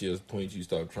decide that's your point. You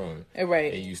stop trying,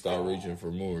 right? And you start reaching for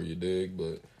more. You dig?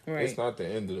 But it's not the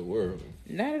end of the world.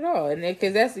 Not at all. And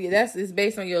because that's it's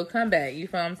based on your comeback. You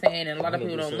feel what I'm saying? And a lot of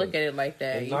people don't look at it like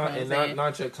that. And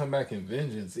not your comeback in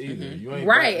vengeance either. You ain't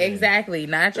right? Exactly.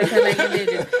 Not your comeback in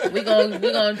vengeance. We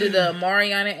gonna do the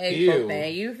Mariana April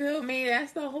thing. You feel me?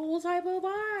 That's the whole type of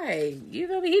vibe. You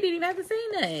feel me? He didn't even have to say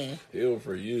nothing. Heal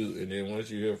for you, and then once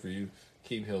you heal for you,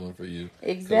 keep healing for you.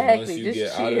 Exactly. Once you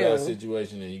get out of that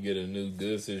situation and you get a new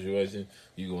good situation,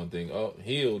 you gonna think, oh,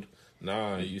 healed.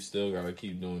 Nah, you still gotta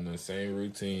keep doing the same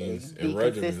routines and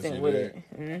regimens. Consistent with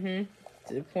it.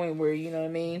 To the point where, you know what I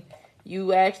mean,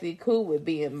 you actually cool with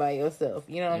being by yourself.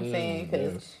 You know what I'm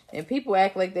saying? And people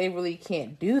act like they really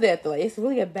can't do that. Though it's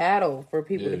really a battle for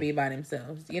people to be by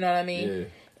themselves. You know what I mean? Yeah.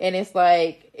 And it's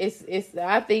like it's.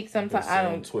 I think sometimes I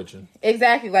don't twitching.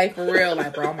 Exactly, like for real,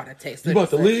 like bro, I'm about to text. You about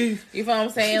to leave? You feel what I'm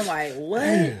saying? Like what?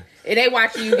 And they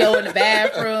watching you go in the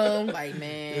bathroom. Like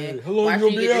man,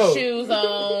 watching you get your shoes on.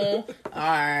 All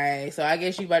right, so I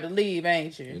guess you about to leave,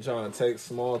 ain't you? You're trying to take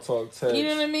small talk text. You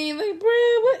know what I mean? Like bro,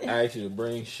 what? I ask you to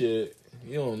bring shit.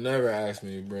 You don't never ask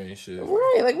me to bring shit.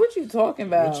 Right, like what you talking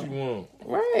about? What you want?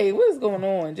 Right, what's going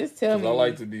on? Just tell me. I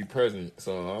like to be present,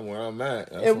 so I'm where I'm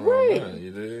at. That's where I'm at,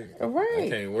 you dig? Right. I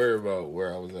can't worry about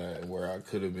where I was at and where I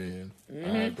could have been. I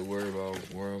have to worry about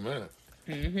where I'm at.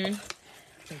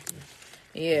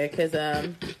 Yeah, because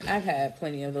I've had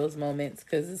plenty of those moments,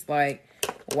 because it's like,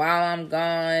 while I'm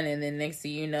gone, and then next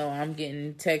thing you know, I'm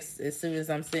getting texts as soon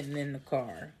as I'm sitting in the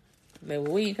car. Like,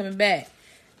 well, when you coming back?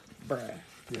 Bruh.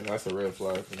 Yeah, that's a red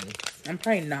flag for me. I'm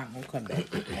probably not gonna come back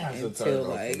until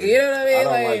like, you know what I mean? I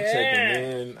don't like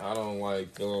checking in. I don't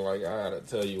like feeling like I gotta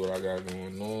tell you what I got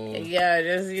going on. Yeah,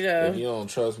 just If you don't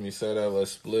trust me, say that.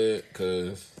 Let's split.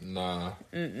 Cause nah,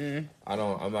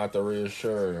 I'm not the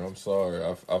reassurer. I'm sorry.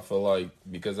 I feel like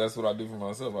because that's what I do for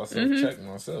myself. I self check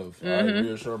myself. I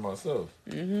reassure myself.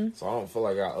 So I don't feel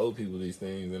like I owe people these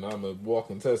things, and I'm a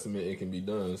walking testament. It can be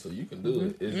done, so you can do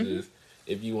it. It's just.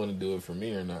 If you want to do it for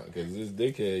me or not, because this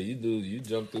dickhead, you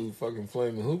jump through fucking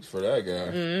flaming hoops for that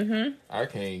guy. I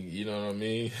can't, you know what I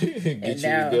mean?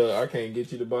 I can't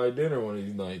get you to buy dinner one of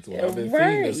these nights. When I've been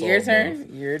feeding this your all turn,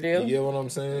 month. your deal. You get what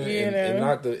I'm saying? You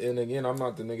and again, I'm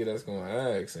not the nigga that's gonna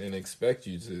ask and expect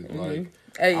you to like.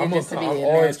 I'm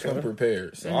always come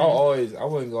prepared, so I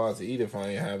wouldn't go out to eat if I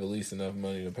ain't have at least enough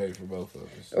money to pay for both of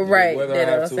us. Right, whether I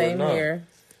have to same or not. here.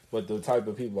 But the type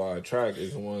of people I attract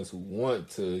is the ones who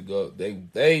want to go.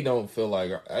 They don't feel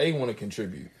like they want to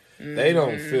contribute. They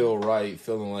don't feel right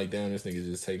feeling like, damn, this nigga's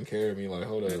just taking care of me. Like,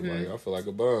 hold up, like I feel like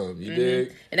a bum. You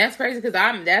dig? And that's crazy because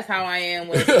that's how I am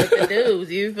with the dudes.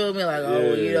 You feel me? Like,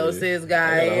 oh, you know, cis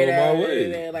guy. I gotta hold my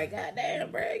way. Like, God damn,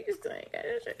 bro, you still ain't got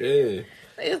that shit. Yeah.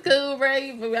 It's cool, bro.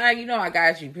 You know I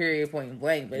got you, period, point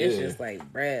blank. But it's just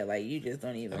like, bro, like you just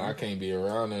don't even. And I can't be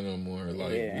around that no more.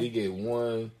 Like we get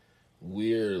one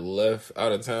weird left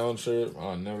out of town trip,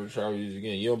 I'll never travel you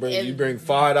again. You bring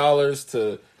 $5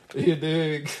 to you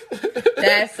dig.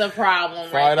 That's the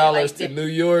problem. $5 to New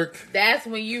York. That's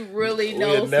when you really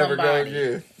know somebody. Go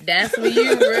again. That's when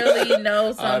you really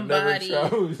know somebody. I'll never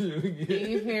travel you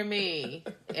again. You hear me?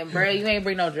 And bro, you ain't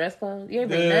bring no dress clothes. You ain't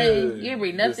bring nothing. You ain't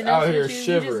bring nothing else. Out here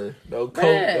shivering. No coat,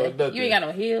 no nothing. You ain't got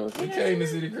no heels. We came to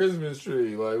see the Christmas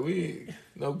tree. Like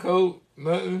no coat.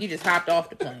 Nothing. You just hopped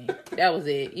off the plane. That was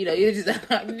it. You know, you just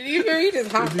hopped off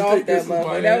that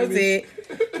motherfucker. That was it.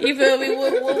 You feel me?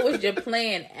 What was your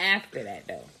plan after that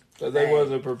though? Because they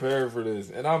wasn't prepared for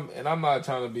this, and I'm not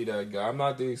trying to be that guy. I'm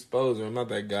not the exposer. I'm not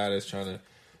that guy that's trying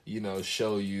to,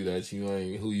 show you that you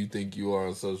ain't who you think you are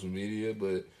on social media.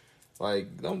 But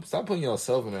like, don't stop putting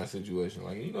yourself in that situation.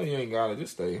 Like, you ain't gotta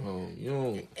just stay home. You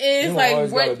don't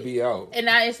always gotta be out. And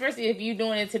especially if you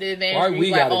doing it to the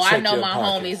advantage, like, I know my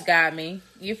homies got me.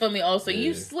 You feel me? Also,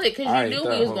 you slick because you knew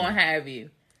we was gonna have you.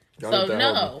 So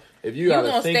no, if you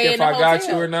gotta think if I got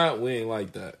you or not, we ain't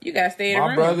like that. You gotta stay in the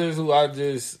room. My brothers who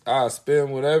I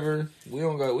spend whatever, we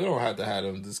don't have to have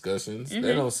them discussions.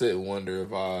 They don't sit and wonder if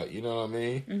you know what I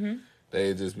mean?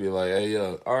 They just be like, hey,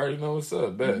 yo, I already know what's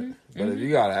up, bet. But if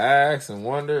you gotta ask and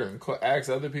wonder and ask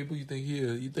other people, you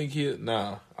think he,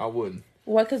 nah, I wouldn't.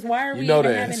 Well, because why are we even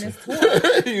having this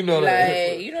talk? You know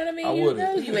that. You know what I mean? You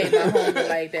know you ain't my homie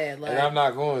like that. Like. And I'm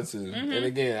not going to. And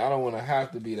again, I don't want to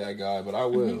have to be that guy, but I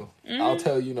will. I'll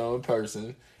tell you, in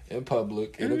person, in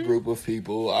public, in a group of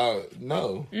people. I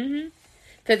know.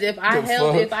 Because if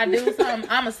I do something,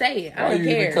 I'ma say it. I don't care.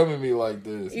 Why you even coming at me like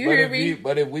this? You hear me?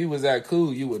 But if we was that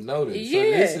cool, you would know this. Yeah.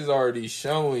 So this is already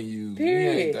showing you we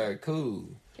ain't that cool.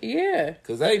 Yeah.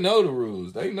 Because they know the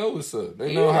rules. They know what's up.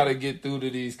 They know how to get through to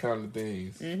these kind of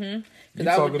things. You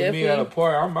talking to me at a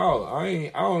party, I'm out. I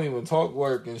don't even talk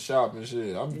work and shop and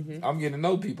shit. I'm getting to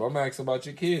know people. I'm asking about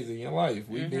your kids and your life.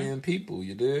 We being people,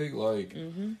 you dig? Like,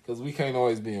 because we can't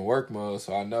always be in work mode.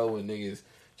 So I know when niggas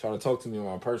try to talk to me in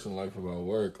my personal life about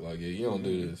work, like, yeah, you don't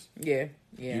do this. Yeah.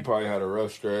 You probably had a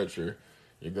rough stretch or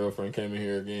your girlfriend came in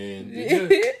here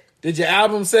again. Did your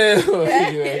album sell?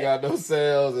 You ain't got no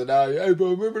sales, and now hey,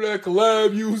 bro, remember that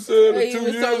collab you said 2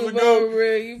 years ago?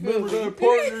 Remember that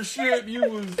partnership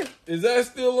is that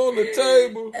still on the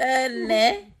table?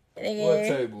 Nah. What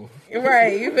table?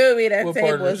 Right, you feel me? That what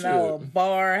table is now a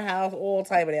bar, house, all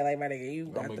type of that. Like, my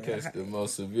nigga, I'm gonna catch the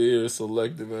most severe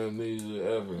selective amnesia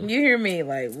ever. You hear me?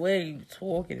 Like, what are you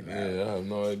talking about? Yeah, I have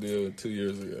no idea. 2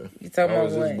 years ago. You talking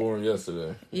about what? I was just born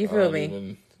yesterday. You feel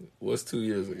me? What's 2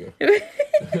 years ago?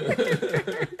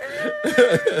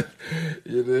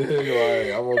 You dig?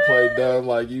 Like, I'm gonna play dumb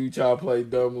like you try to play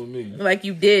dumb with me. Like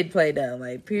you did play dumb,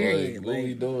 like, period. Like, what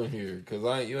we doing here?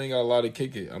 Because you ain't got a lot to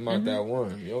kick it. I'm not that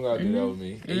one. You don't gotta do that with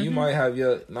me. And you might have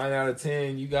your 9 out of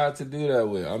 10 you got to do that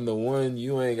with. I'm the one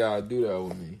you ain't gotta do that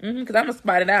with me. Because I'm gonna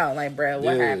spot it out. Like, bruh,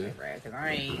 what happened, bruh? Because I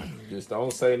ain't... Just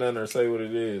don't say nothing or say what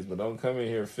it is, but don't come in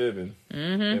here fibbing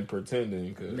and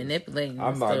pretending. Cause manipulating.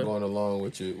 I'm not going along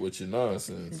with your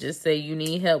nonsense. Just say you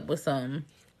need help with something.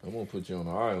 I'm gonna put you on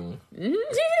an island.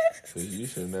 Cause you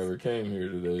should have never came here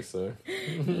today, sir.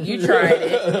 You tried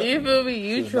it. You feel me?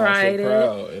 You tried it.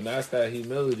 Proud. And that's that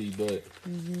humility. But,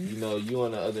 you know, you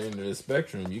on the other end of the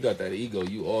spectrum, you got that ego.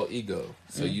 You all ego.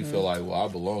 So you feel like, well, I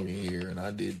belong in here. And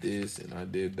I did this and I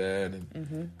did that.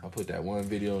 And I put that one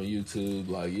video on YouTube.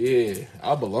 Like, yeah,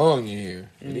 I belong in here.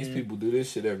 And these people do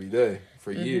this shit every day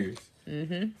for years.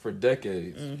 For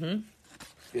decades.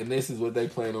 And this is what they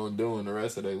plan on doing the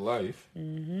rest of their life.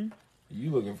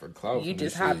 You looking for clout. You for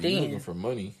just this hopped shit. You in. looking for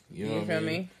money. You know what I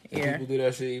mean? Yeah. People do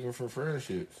that shit even for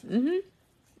friendships.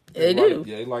 They do.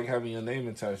 They like having your name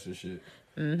attached to shit.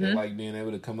 They like being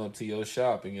able to come up to your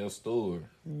shop in your store.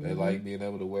 They like being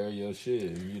able to wear your shit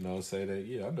and, you know, say that,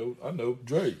 yeah, I know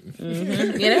Drake.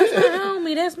 Yeah, that's my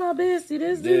homie. That's my bestie.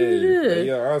 That's They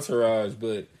your entourage,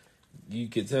 but you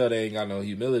can tell they ain't got no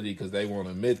humility because they won't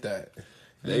admit that.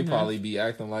 They probably be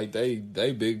acting like they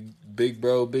big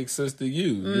bro, big sister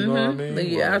you. You know what I mean?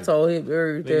 Yeah, like, I told him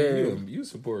everything. You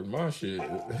support my shit.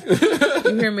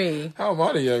 You hear me? How am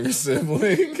I the younger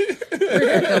sibling?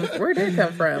 Where'd that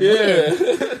come from?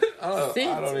 Yeah. I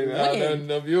Since don't even when? have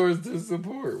none of yours to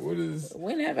support. What is...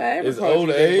 When have I ever It's called old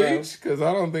you big, age? Because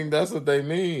I don't think that's what they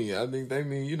mean. I think they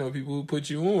mean, you know, people who put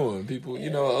you on. People,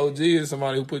 you know, OG is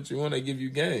somebody who puts you on. They give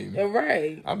you game.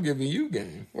 Right. I'm giving you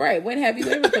game. Right. When have you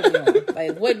ever put me on?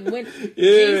 Like, when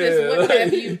Jesus, what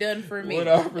have you done for me?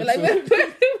 Like,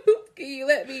 can you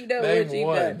let me know Name what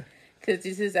you've done?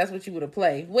 Because that's what you would have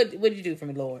played. What'd you do for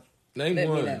me, Lord? Name Let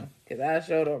one. me know. Because I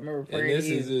sure don't remember praying And to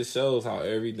you. just shows how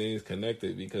everything's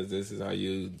connected, because this is how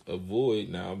you avoid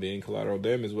now being collateral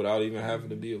damage without even having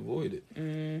to be avoided.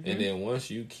 And then once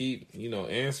you keep, you know,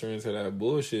 answering to that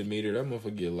bullshit meter, that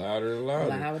motherfucker get louder and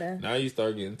louder. Now you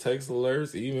start getting text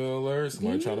alerts, email alerts,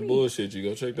 somebody trying to bullshit you.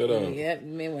 Go check that out. Yep,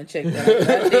 you may want to check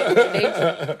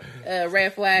that out.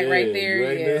 Red flag right there. You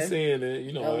ain't been seeing it.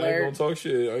 You know, Alert. I ain't gonna talk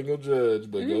shit. I ain't gonna judge,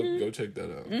 but go check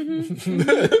that out.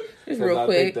 Just real I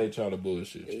quick. think they trying to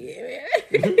bullshit you.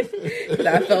 But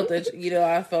I felt that,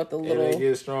 I felt a little. And it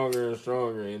gets stronger and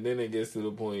stronger, and then it gets to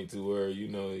the point to where, you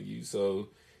know, you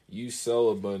so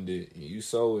abundant, you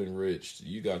so enriched,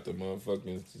 you got the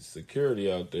motherfucking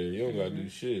security out there. You don't gotta do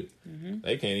shit.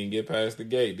 They can't even get past the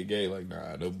gate. The gate like,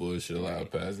 nah, no bullshit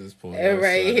allowed past this point.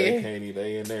 Right. They can't even.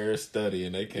 They in there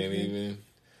studying. They can't even.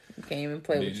 Can't even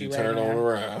play with you right turn now. on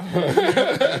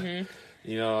around.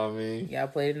 You know what I mean? Y'all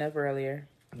played enough earlier.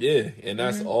 Yeah, and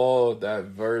that's all that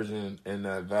version and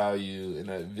that value and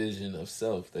that vision of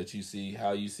self that you see,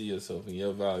 how you see yourself and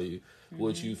your value,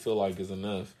 what you feel like is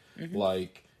enough.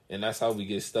 Like, and that's how we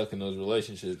get stuck in those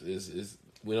relationships is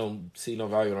we don't see no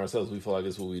value in ourselves. We feel like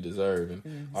it's what we deserve.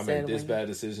 And I made this bad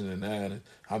decision and that, and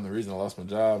I'm the reason I lost my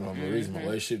job, and I'm the reason my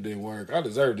relationship didn't work. I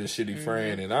deserve this shitty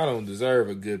friend, and I don't deserve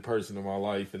a good person in my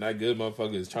life. And that good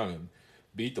motherfucker is trying to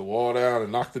beat the wall down and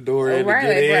knock the door in to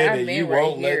get in, and you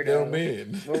won't let them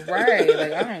in. Right,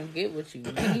 like, I don't get what you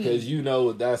mean. Because you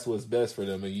know that's what's best for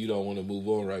them, and you don't want to move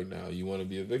on right now. You want to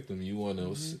be a victim. You want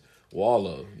to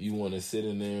wallow. You want to sit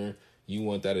in there. You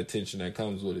want that attention that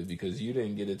comes with it, because you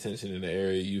didn't get attention in the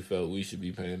area you felt we should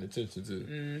be paying attention to.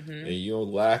 And you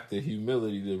don't lack the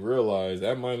humility to realize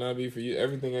that might not be for you.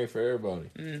 Everything ain't for everybody.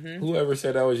 Whoever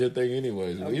said that was your thing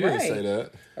anyways? Well, you didn't say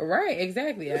that. Right,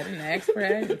 exactly. I didn't ask for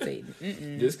that. I didn't say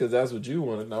just because that's what you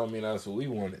wanted, no, I mean that's what we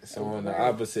wanted. So on the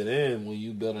opposite end, when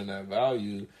you building that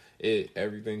value,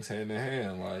 everything's hand in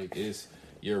hand. Like, it's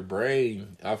your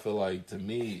brain, I feel like, to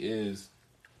me, is,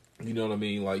 you know what I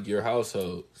mean, like your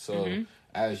household. So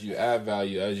as you add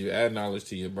value, as you add knowledge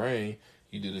to your brain,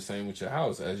 you do the same with your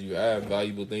house. As you add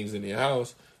valuable things in your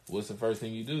house, what's the first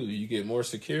thing you do? You get more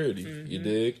security. You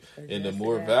dig? And the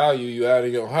more value you add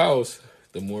in your house,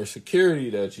 the more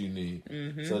security that you need.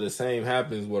 So the same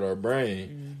happens with our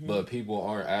brain, but people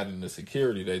aren't adding the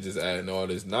security. They just adding all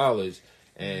this knowledge.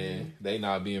 And they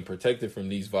not being protected from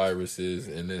these viruses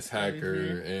and this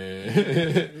hacker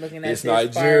and looking at this this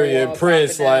Nigerian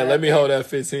prince. Like, let me up. hold that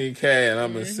 15K and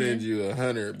I'm gonna send you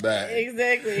 100 back.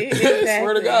 Exactly.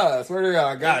 Swear to God,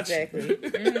 I got you.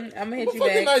 I'm gonna hit you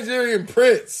fucking back. Nigerian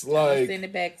prince. Like, send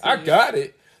it back to I you. got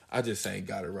it. I just ain't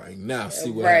got it right now.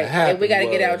 See what right. happened. And we gotta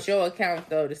get out your account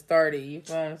though to start it. You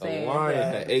know what I'm saying? The lion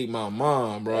had ate my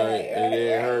mom, right? And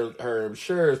then her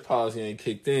insurance policy ain't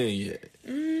kicked in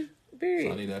yet. Period.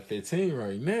 So I need that 15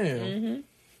 right now.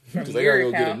 Because I your gotta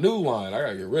go get a account. new line. I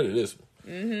gotta get rid of this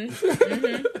one.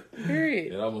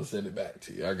 Period. And I'm gonna send it back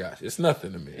to you. I got you. It's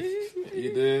nothing to me.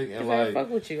 You dig? And I like, fuck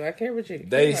with you. I care with you.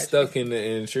 they stuck in the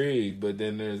intrigue, but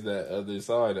then there's that other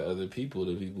side, the other people,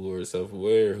 the people who are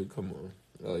self-aware, who come on.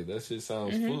 Like, that shit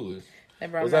sounds foolish. Hey,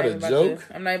 bro, Was that a joke?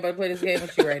 I'm not even about to play this game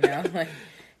with you right now. Like,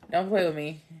 don't play with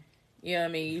me. You know what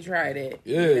I mean? You tried it.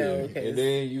 Yeah, you know, and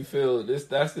then you feel this.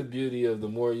 That's the beauty of the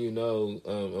more you know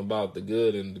about the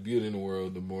good and the beauty in the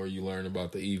world, the more you learn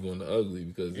about the evil and the ugly.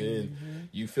 Because then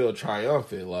you feel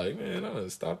triumphant, like, man, I done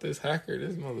stopped this hacker,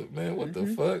 this mother, man, what the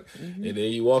fuck? And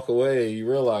then you walk away and you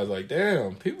realize, like,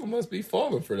 damn, people must be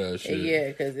falling for that shit. Yeah,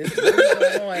 because it's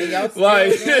going on. Y'all still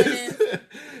Like, doing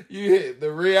you hit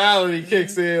the reality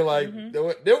kicks in, like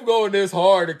them going this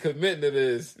hard and committing to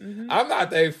this. I'm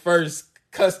not their first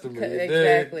customer.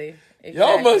 Exactly.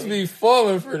 Y'all must be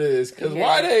falling for this, because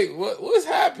why what's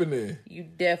happening? You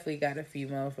definitely got a few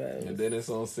mofos. And then it's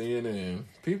on CNN.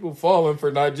 People falling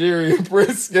for Nigerian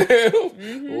prince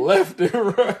scam left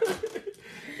and right.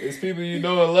 It's people you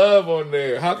know and love on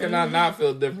there. How can I not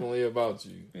feel differently about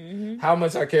you? How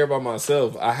much I care about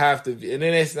myself. I have to. And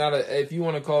then it's not if you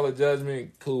want to call it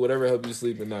judgment, cool, whatever help you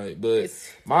sleep at night. But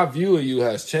my view of you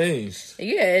has changed.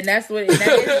 Yeah, and that is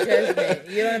judgment.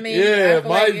 You know what I mean? Yeah,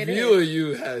 my view of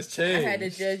you has changed. I had to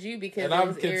judge you because and it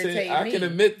was irritating me. I can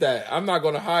admit that. I'm not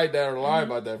going to hide that or lie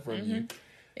about that from you.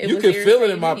 You can feel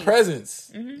it in my presence.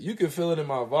 You can feel it in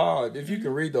my vibe. If you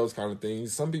can read those kind of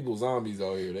things, some people zombies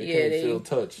out here. They can't feel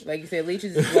touch. Like you said,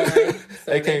 leeches is blind.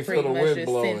 So they can't feel the wind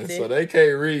blowing, so they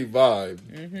can't read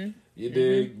vibe. You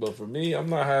dig? But for me, I'm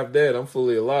not half dead. I'm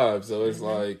fully alive. So it's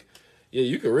like, yeah,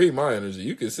 you can read my energy.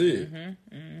 You can see it.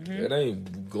 It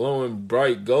ain't glowing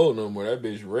bright gold no more. That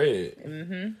bitch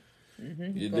red.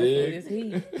 You dig? It is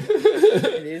heat.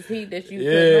 It is heat that you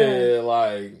put on.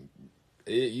 Like...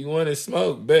 you want to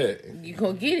smoke, bet. You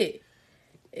gonna get it.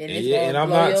 And I'm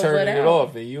not turning it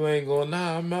off. And you ain't going,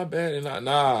 nah, I'm not bad. And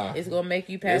nah. It's gonna make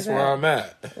you pass out. That's where I'm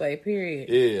at. Like, period.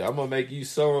 Yeah, I'm gonna make you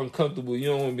so uncomfortable you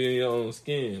don't want to be in your own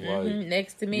skin. Like,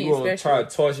 next to me, you gonna try to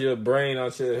toss your brain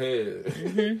out your head.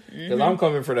 Because I'm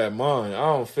coming for that mind. I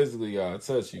don't physically gotta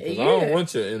touch you. Because I don't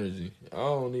want your energy. I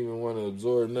don't even want to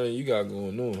absorb nothing you got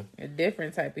going on. A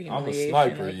different type of humiliation. I'm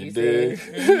a sniper, like you dig?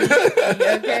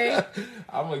 Okay.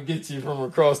 I'm gonna get you from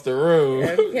across the room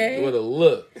with a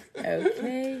look.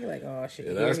 Okay. Like, oh shit.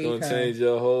 And that's gonna change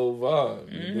your whole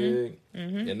vibe. You dig?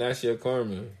 And that's your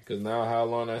karma. Because now how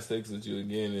long that sticks with you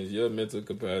again is your mental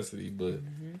capacity. But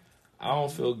I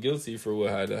don't feel guilty for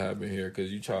what had to happen here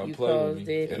because you tried to play with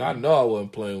me. And I know I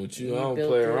wasn't playing with you. I don't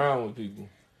play around with people.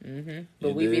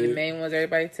 But we be the main ones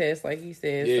everybody tests, like you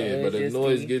said. Yeah, so but if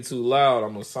noise get too loud,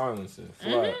 I'm gonna silence it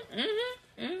flat.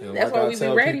 That's why we be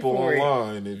ready for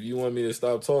online, if you want me to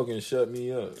stop talking, shut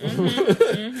me up.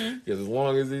 Because as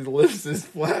long as these lips is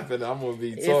flapping, I'm gonna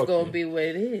be talking. It's gonna be what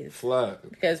it is. Flat.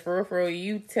 Because for real,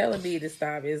 you telling me to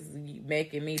stop is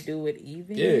making me do it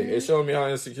even. Yeah, it's showing me how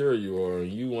insecure you are,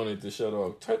 and you wanted to shut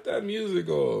off. Turn that music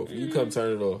off. You come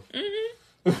turn it off.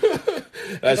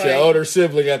 That's like, your older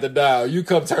sibling at the dial. You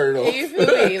come turn it off. You feel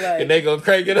me? Like, and they gonna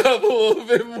crank it up a little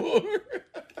bit more.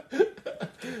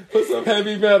 Put some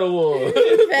heavy metal on.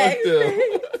 Fuck them.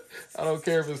 I don't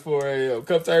care if it's 4 a.m.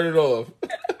 Come turn it off.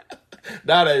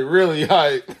 Now they really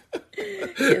hype.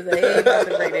 Because they ain't about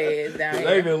to bring their heads down.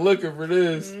 They been looking for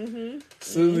this.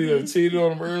 Susie done cheated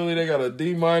on them early. They got a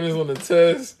D- on the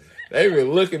test. They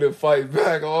been looking to fight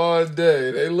back all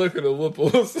day. They looking to whoop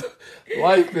us.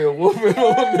 Life been whooping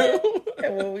on them.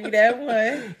 Well, we that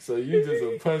one. So you just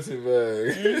a punching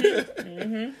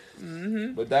bag.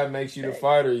 But that makes you the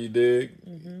fighter, you dig?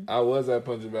 I was that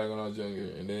punching bag when I was younger.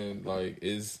 And then, like,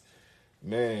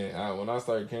 when I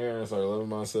started caring and started loving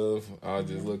myself, I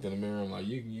just looked in the mirror and I'm like,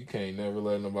 you can't never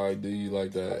let nobody do you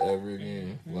like that ever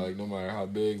again. Like, no matter how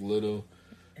big, little.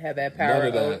 Have that power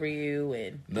over you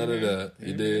and none of that.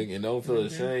 You dig? And don't feel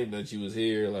ashamed that you was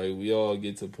here. Like, we all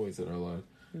get to points in our life.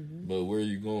 But where are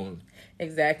you going?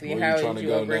 Exactly. How did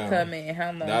you overcome it and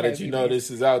how long? Now that you know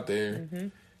this is out there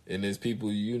and there's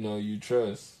people you know you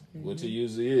trust, which it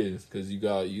usually is, because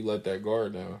you let that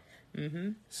guard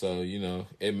down. So, you know,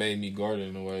 it made me guard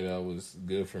in a way that was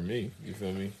good for me. You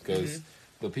feel me? Because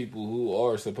the people who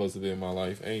are supposed to be in my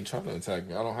life ain't trying to attack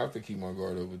me. I don't have to keep my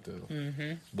guard up with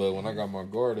them. But when I got my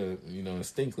guard up, you know,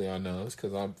 instinctively I know it's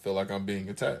because I feel like I'm being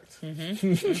attacked.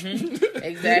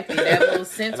 Exactly. That little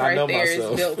sense right there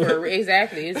myself. Is built for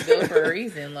it's built for a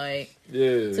reason. Like,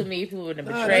 too many people would have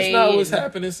betrayed. That's not what's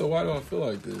happening, so why do I feel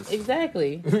like this?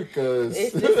 Exactly. Because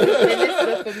it's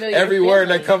a familiar every feeling. word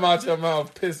that come out your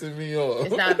mouth pissing me off.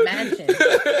 It's not matching.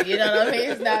 You know what I mean?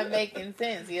 It's not making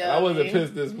sense. You know I wasn't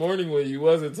pissed this morning when you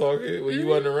wasn't talking, when you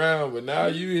wasn't around, but now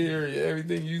you hear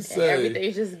everything you say.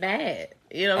 Everything's just bad.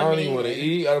 You know what I mean? I don't even want to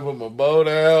eat. I don't put my bow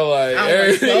down. Like, I don't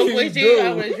want to smoke with you. I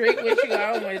don't want to drink with you.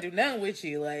 I don't want to do nothing with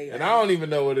you. Like, and I don't even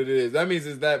know what it is. That means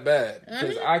it's that bad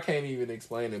because I can't even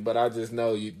explain it. But I just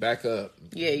know you back up.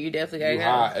 Yeah, you definitely got to go.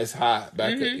 Hot. It's hot.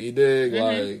 Back up. You dig?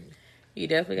 Like, You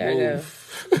definitely gotta go.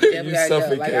 You definitely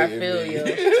gotta go. Like, I feel you.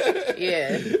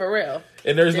 Yeah, for real.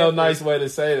 And there's no nice way to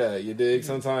say that, you dig?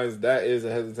 Sometimes that is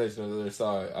a hesitation on the other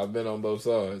side. I've been on both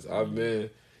sides. I've been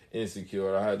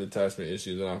insecure. I had attachment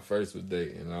issues when I first was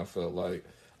dating, and I felt like,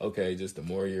 okay, just the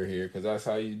more you're here, because that's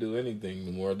how you do anything.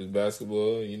 The more I do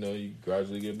basketball, you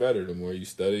gradually get better. The more you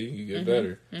study, you get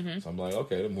better. So I'm like,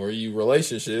 okay, the more you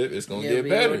relationship, it's going to get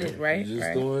better. Right, You're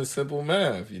just doing simple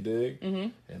math, you dig?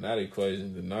 And that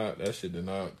equation that shit did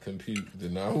not compute,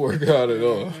 did not work out at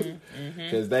all.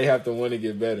 Because they have to want to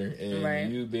get better.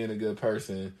 And you being a good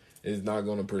person is not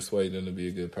going to persuade them to be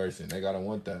a good person. They got to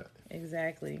want that.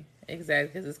 Exactly,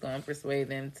 because it's going to persuade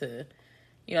them to,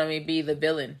 be the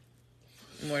villain.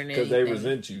 Because they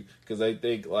resent you. Because they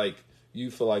think, like, you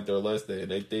feel like they're less than.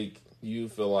 They think you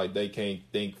feel like they can't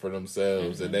think for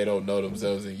themselves and they don't know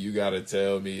themselves and you got to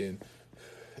tell me. And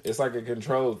it's like a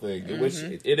control thing, which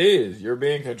it is. You're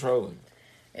being controlling.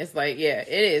 It's like, it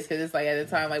is. Because it's like, at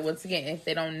the time, like, once again, if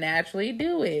they don't naturally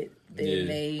do it, then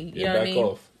they, you know what I mean?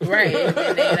 Off. Right.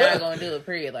 Then they're not going to do it,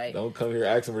 period. Like, don't come here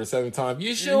asking for the 7th time.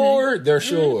 You sure? They're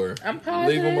sure. I'm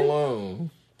positive. Leave them alone.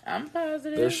 I'm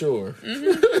positive. They're sure.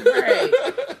 Right.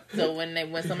 So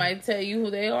when somebody tell you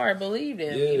who they are, believe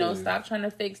them. Yeah. Stop trying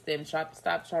to fix them. Stop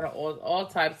trying to all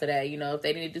types of that. If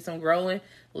they need to do some growing,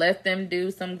 let them do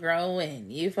some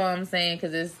growing. You feel what I'm saying?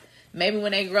 Because it's maybe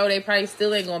when they grow, they probably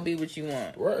still ain't gonna be what you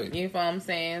want. Right. You feel what I'm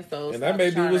saying? So and that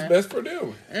may be what's best for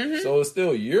them. So it's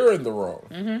still you're in the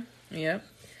wrong.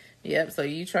 Yep. So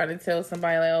you try to tell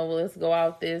somebody like, oh, well, let's go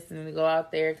out this and go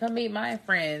out there. Come meet my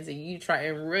friends. And you try,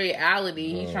 in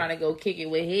reality, he's trying to go kick it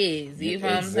with his. You know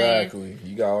what I'm saying? Exactly.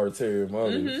 You got ulterior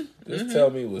motives. Just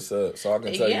tell me what's up so I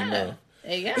can tell you no.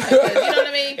 Yeah, 'cause you know what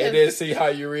I mean? And then see how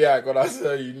you react when I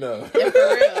tell you no. For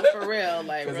real.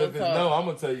 Like, real if it's talk. no, I'm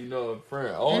going to tell you no up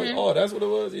front. Oh, that's what it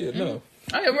was? Yeah, no.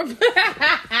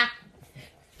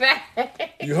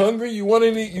 Okay, you hungry? You want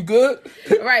to eat? You good?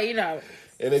 Right,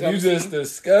 And if you just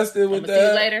disgusted with that, see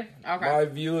you later. Okay. My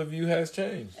view of you has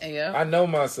changed. Yeah. I know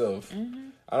myself.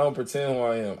 I don't pretend who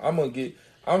I am.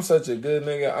 I'm such a good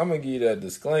nigga. I'm gonna give you that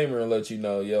disclaimer and let you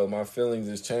know, yo, my feelings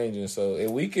is changing. So if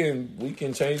we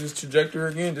can change this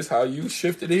trajectory again, just how you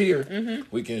shifted it here.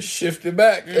 We can shift it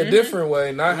back a different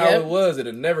way, not how it was.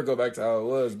 It'll never go back to how it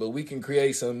was, but we can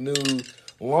create some new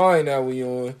line that we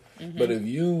on. But if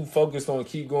you focus on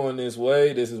keep going this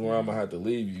way, this is where I'm gonna have to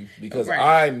leave you because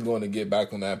I'm going to get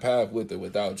back on that path with it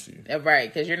without you.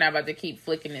 Right, because you're not about to keep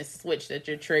flicking this switch that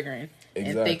you're triggering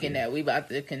and thinking that we about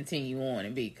to continue on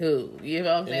and be cool. You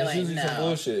know what I'm saying? It's usually some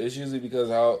bullshit. It's usually because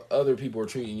how other people are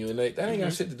treating you, and that ain't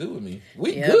got shit to do with me.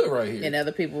 We good right here. And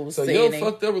other people. So your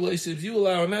fucked up relationships, you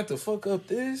allowing that to fuck up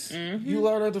this? You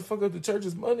allow that to fuck up the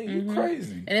church's money? You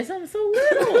crazy? And it's something so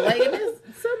little. Like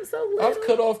it's something so little. I've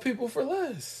cut off people for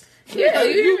less. Yeah,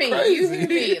 you hear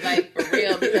me, like, for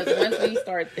real, because once we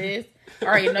start this, I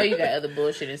already know you got other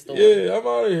bullshit in store. Yeah, I'm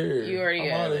out of here. You already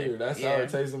got out of here. That's how it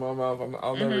tastes in my mouth.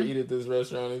 I'll never eat at this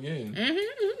restaurant again.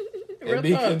 And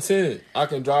be content. I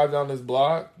can drive down this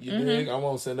block, you dig? I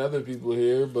won't send other people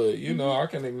here, but, I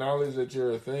can acknowledge that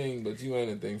you're a thing, but you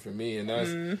ain't a thing for me, and that's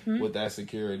what that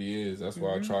security is. That's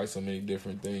why I try so many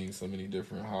different things, so many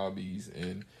different hobbies,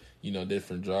 and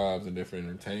different jobs and different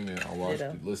entertainment. I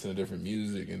listen to different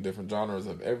music and different genres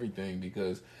of everything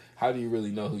because how do you really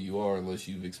know who you are unless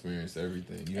you've experienced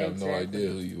everything? You have no idea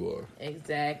who you are.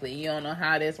 Exactly. You don't know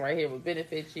how this right here will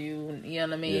benefit you. You know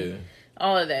what I mean? Yeah.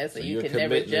 All of that. So you can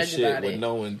never judge about it. With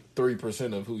knowing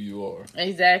 3% of who you are.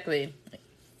 Exactly.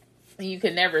 You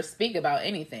can never speak about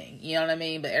anything. You know what I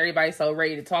mean? But everybody's so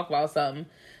ready to talk about something.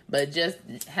 But just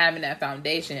having that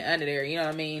foundation under there, you know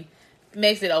what I mean?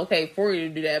 Makes it okay for you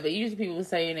to do that, but usually people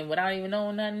saying it without even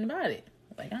knowing nothing about it.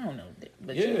 Like, I don't know,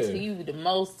 but you the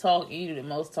most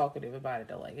talkative about it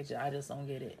though. Like, I just don't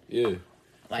get it. Yeah.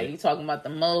 Like, you talking about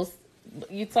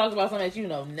you talk about something that you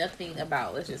know nothing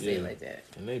about. Let's just say it like that.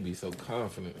 And they be so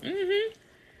confident.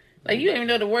 Like, you don't even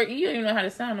know the word. You don't even know how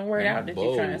to sound the word out that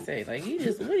you're trying to say. Like,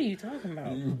 what are you talking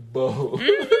about? You bold.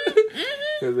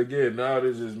 Because again, now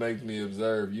this just makes me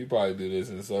observe. You probably do this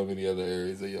in so many other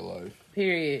areas of your life.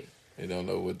 Period. They don't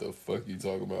know what the fuck you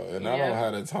talking about. And I don't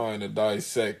have the time to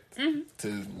dissect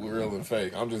to real and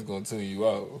fake. I'm just going to tune you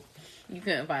out. You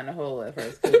couldn't find a hole at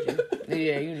first, could you?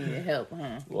 Yeah, you needed help,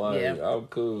 huh? Like, I'm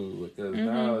cool. Because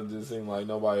now it just seems like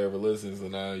nobody ever listens,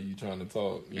 and now you trying to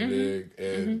talk. You dig?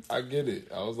 And I get it.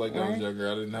 I was like that. I was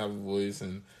younger. I didn't have a voice,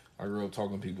 and I grew up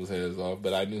talking people's heads off,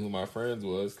 but I knew who my friends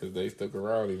was because they stuck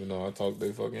around even though I talked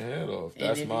their fucking head off.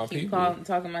 That's my people.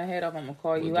 Talking my head off, I'm gonna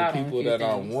call you out. The people that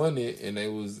I wanted, and they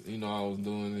was, I was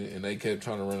doing it, and they kept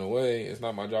trying to run away. It's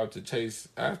not my job to chase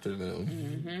after them.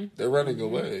 Mm-hmm. They're running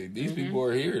away. These people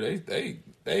are here.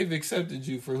 They've accepted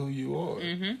you for who you are.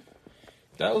 Mm-hmm.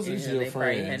 Those are your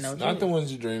friends, not the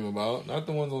ones you dream about, not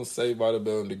the ones on Saved by the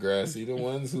Bell and Degrassi, the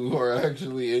ones who are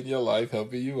actually in your life,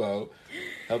 helping you out,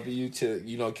 helping you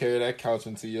to, carry that couch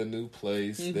into your new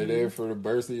place. Mm-hmm. They're there for the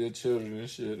births of your children and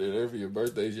shit. They're there for your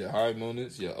birthdays, your high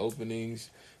moments, your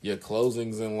openings, your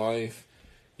closings in life,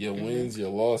 your wins, your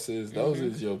losses. Those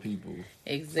is your people.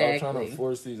 Exactly. Stop trying to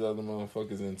force these other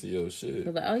motherfuckers into your shit.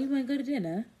 They're like, oh, you want to go to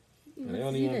dinner? They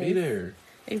don't even be there.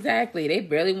 Exactly. They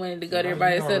barely wanted to go there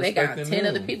by themselves. They got 10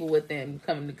 other people with them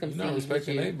coming to come see you. You're not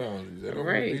respecting their boundaries. They don't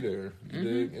want to be there.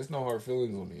 Mm-hmm. It's no hard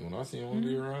feelings on me. When I see them want to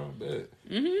be around, bet.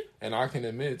 Mm-hmm. And I can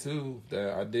admit, too,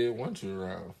 that I did want you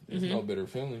around. There's no bitter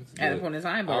feelings. At a point in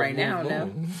time, but right now,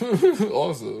 no.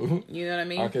 Also. You know what I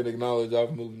mean? I can acknowledge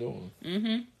I've moved on.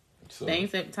 Mm-hmm. So,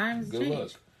 things have times good changed.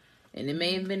 Luck. And it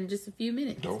may have been just a few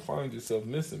minutes. Don't find yourself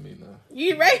missing me now.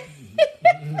 You right?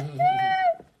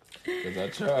 Because I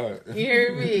tried. You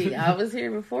heard me. I was here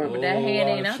before, but that hand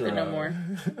ain't out there no more.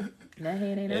 That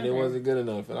hand ain't out there. And it wasn't good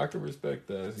enough. And I can respect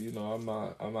that.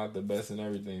 I'm not the best in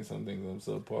everything. Some things I'm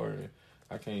subpar in.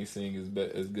 I can't sing as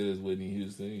good as Whitney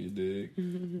Houston, you dig?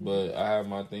 Mm-hmm. But I have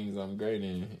my things I'm great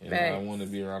in. And Facts. I want to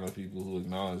be around the people who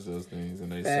acknowledge those things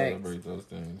and they celebrate those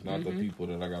things. Not the people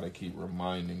that I got to keep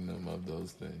reminding them of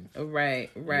those things. Right.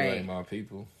 You ain't my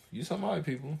people. You some my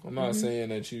people. I'm not saying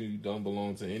that you don't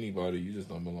belong to anybody. You just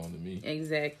don't belong to me.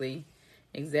 Exactly.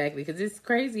 Because it's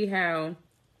crazy how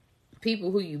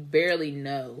people who you barely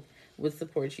know would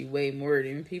support you way more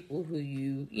than people who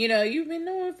you've been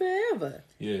knowing forever.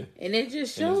 Yeah. And it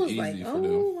just shows like,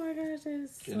 oh my gosh,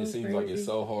 that's so and it seems crazy. like it's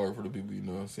so hard for the people you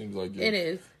know. It seems like it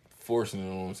is. Forcing it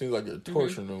on them. Seems like you're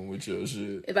torturing them with your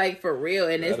shit. Like, for real.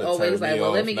 And it's always like, well,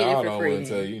 let me get it for free. I don't want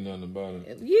to tell you nothing about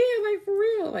it. Yeah, like, for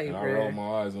real. Like, and I roll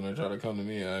my eyes when they try to come to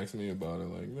me and ask me about it.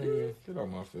 Like, man, get out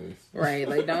my face. Right.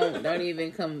 Like, don't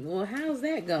even come. Well, how's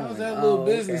that going? How's that little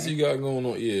business you got going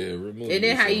on? Yeah, remove it. And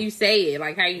then how you say it.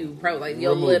 Like, how you like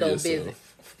your remove little business.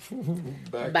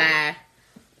 Bye.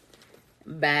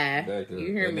 You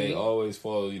hear and me? They always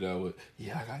follow you that way.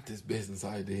 Yeah, I got this business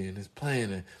idea and this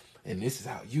plan and this is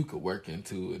how you could work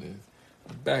into it. And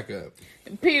back up.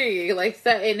 Period. Like, so,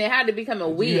 and it had to become a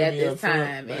we at this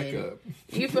time. Back up.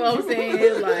 You feel what I'm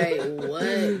saying? Like, what?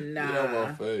 Nah. Get out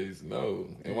my face. No.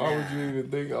 And why would you even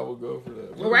think I would go for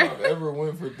that? Right. I ever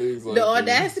went for things like the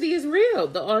audacity is real.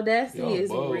 The audacity y'all is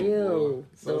bold, real. Boy.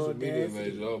 Social media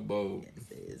made y'all bold.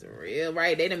 It's real,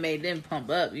 right? They done made them pump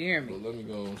up. You hear me? Well, let me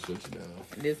go and shut you down.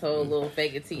 This whole little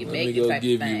fake it till you make it. Let me go type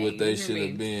give of thing. you what they should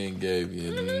have been gave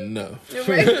you. No.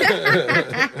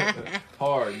 Right.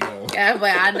 Hard, no. Yeah,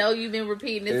 but I know you've been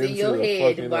repeating this in your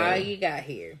head while you got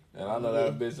here. And I know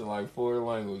that bitch in like 4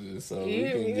 languages, so we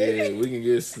can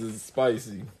get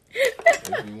spicy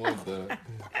if you want that.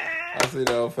 I seen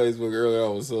that on Facebook earlier. I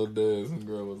was so dead. Some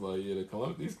girl was like, "Yeah,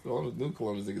 these new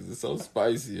Columbus niggas is so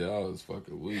spicy." I was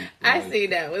fucking weak. I see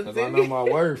that. Because I know my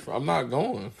worth. I'm not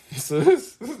going.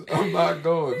 Sis, I'm not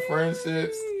going.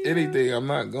 Friendships, anything. I'm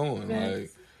not going.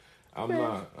 Like, I'm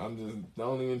not. I'm just.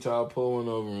 Don't even try to pull one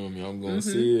over on me. I'm gonna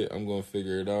see it. I'm gonna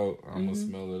figure it out. I'm gonna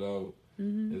smell it out.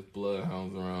 There's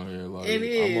bloodhounds around here. Like,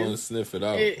 I'm gonna sniff it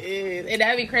out. It is, and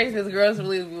that'd be crazy because girls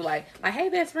really be like, hey,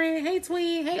 best friend, hey,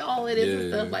 twin, hey, all of this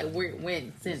and stuff. Like,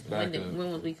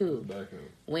 when was we cool? Back up.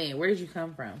 When? Where did you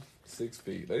come from? 6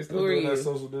 feet. They still doing that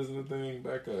social distancing thing.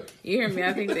 Back up. You hear me?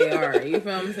 I think they are. You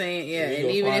feel what I'm saying? Yeah. And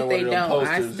even if they don't,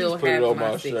 I still have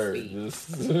my 6 feet.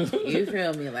 You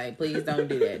feel me? Like, please don't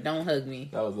do that. Don't hug me.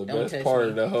 That was the best part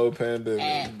of the whole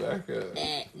pandemic. Back up.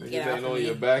 Niggas ain't on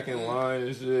your back in line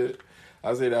and shit.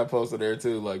 I see that posted there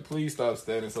too. Like, please stop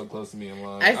standing so close to me in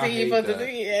line. I see you posted too.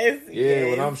 Yes.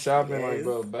 Yeah, when I'm shopping, like,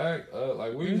 bro, back up.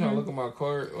 Like, when you trying to look at my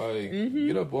cart, like,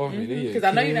 get up off me. Because I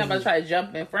know you're not about to try to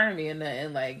jump in front of me and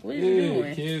nothing. Like, what are you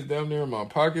doing? Kids down there in my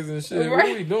pockets and shit. Right. What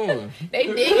are we doing? They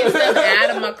digging stuff out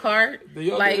of my cart.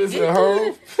 Like, get your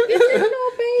little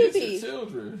baby. Get your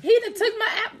children. He done took my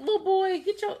app, little boy.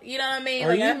 Get your, you know what I mean?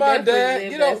 Are you my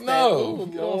dad? Get off. No. Oh,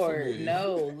 Lord.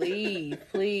 No, leave,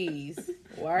 please.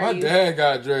 Why are my you? Dad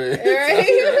got dreads. Right?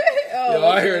 Yo,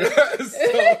 I hear that.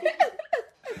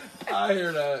 So, I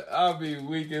hear that. I'll be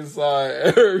weak inside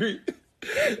every.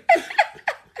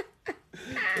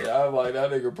 Yeah, I'm like,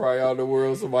 that nigga probably out in the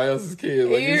world, somebody else's kid.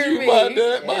 Like, is you my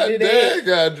dad? My dad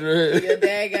got dreads. Your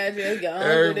dad got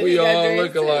dreads. We all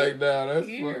looking like that. That's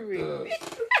fucked up.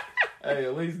 Hey,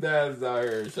 at least dads out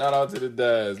here. Shout out to the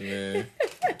dads, man.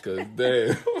 Because,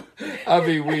 damn, I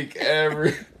be weak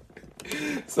every...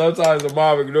 Sometimes the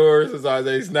mom ignores. Sometimes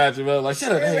they snatch him up. Like,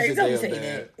 shut up, hey, your damn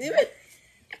dad.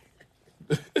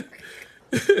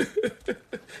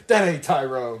 That ain't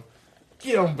Tyrone.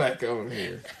 Get on back on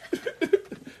here.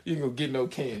 You ain't gonna get no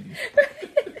candy.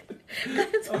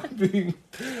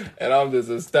 And I'm just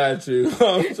a statue.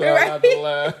 I'm trying not to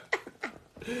laugh.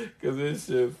 Because this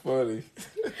shit funny.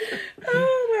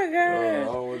 Oh, my God. I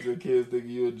don't want your kids thinking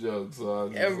you a joke. So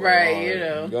I just right, like, you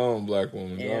know. Go on, black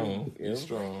woman. Go on. Be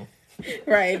strong.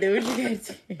 Right, do what you got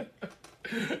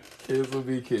to. Kids will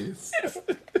be kids.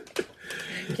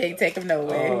 Can't take them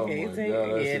nowhere. Oh, Can't my take God,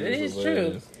 that it is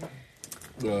hilarious.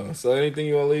 true. So anything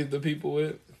you want to leave the people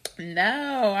with?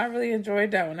 No, I really enjoyed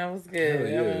that one. That was good.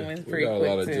 Yeah, That one went we pretty got a quick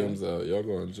lot of too. gems out. Y'all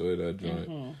gonna enjoy that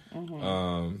joint.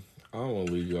 I don't want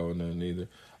to leave y'all with nothing either.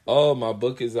 Oh, my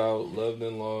book is out. Loved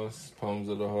and Lost, Poems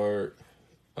of the Heart.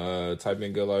 Type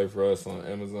in Good Life Russ on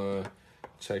Amazon.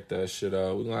 Check that shit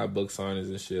out. We're gonna have book signings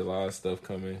and shit. A lot of stuff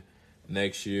coming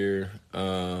next year.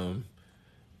 And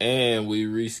we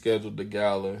rescheduled the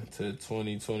gala to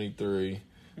 2023.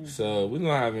 So we're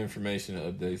gonna have information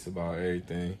and updates about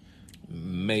everything.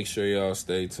 Make sure y'all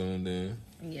stay tuned in.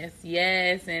 Yes.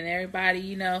 And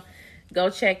everybody, go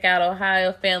check out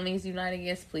Ohio Families United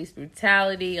Against Police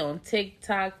Brutality on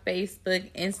TikTok,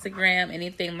 Facebook, Instagram,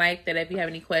 anything like that. If you have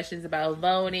any questions about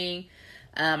voting,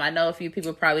 I know a few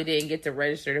people probably didn't get to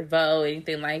register to vote,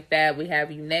 anything like that. We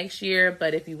have you next year.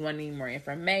 But if you want any more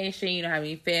information, you don't have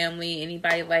any family,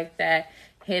 anybody like that,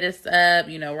 hit us up.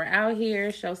 We're out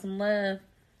here. Show some love.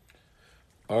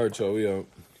 All right, y'all. We out.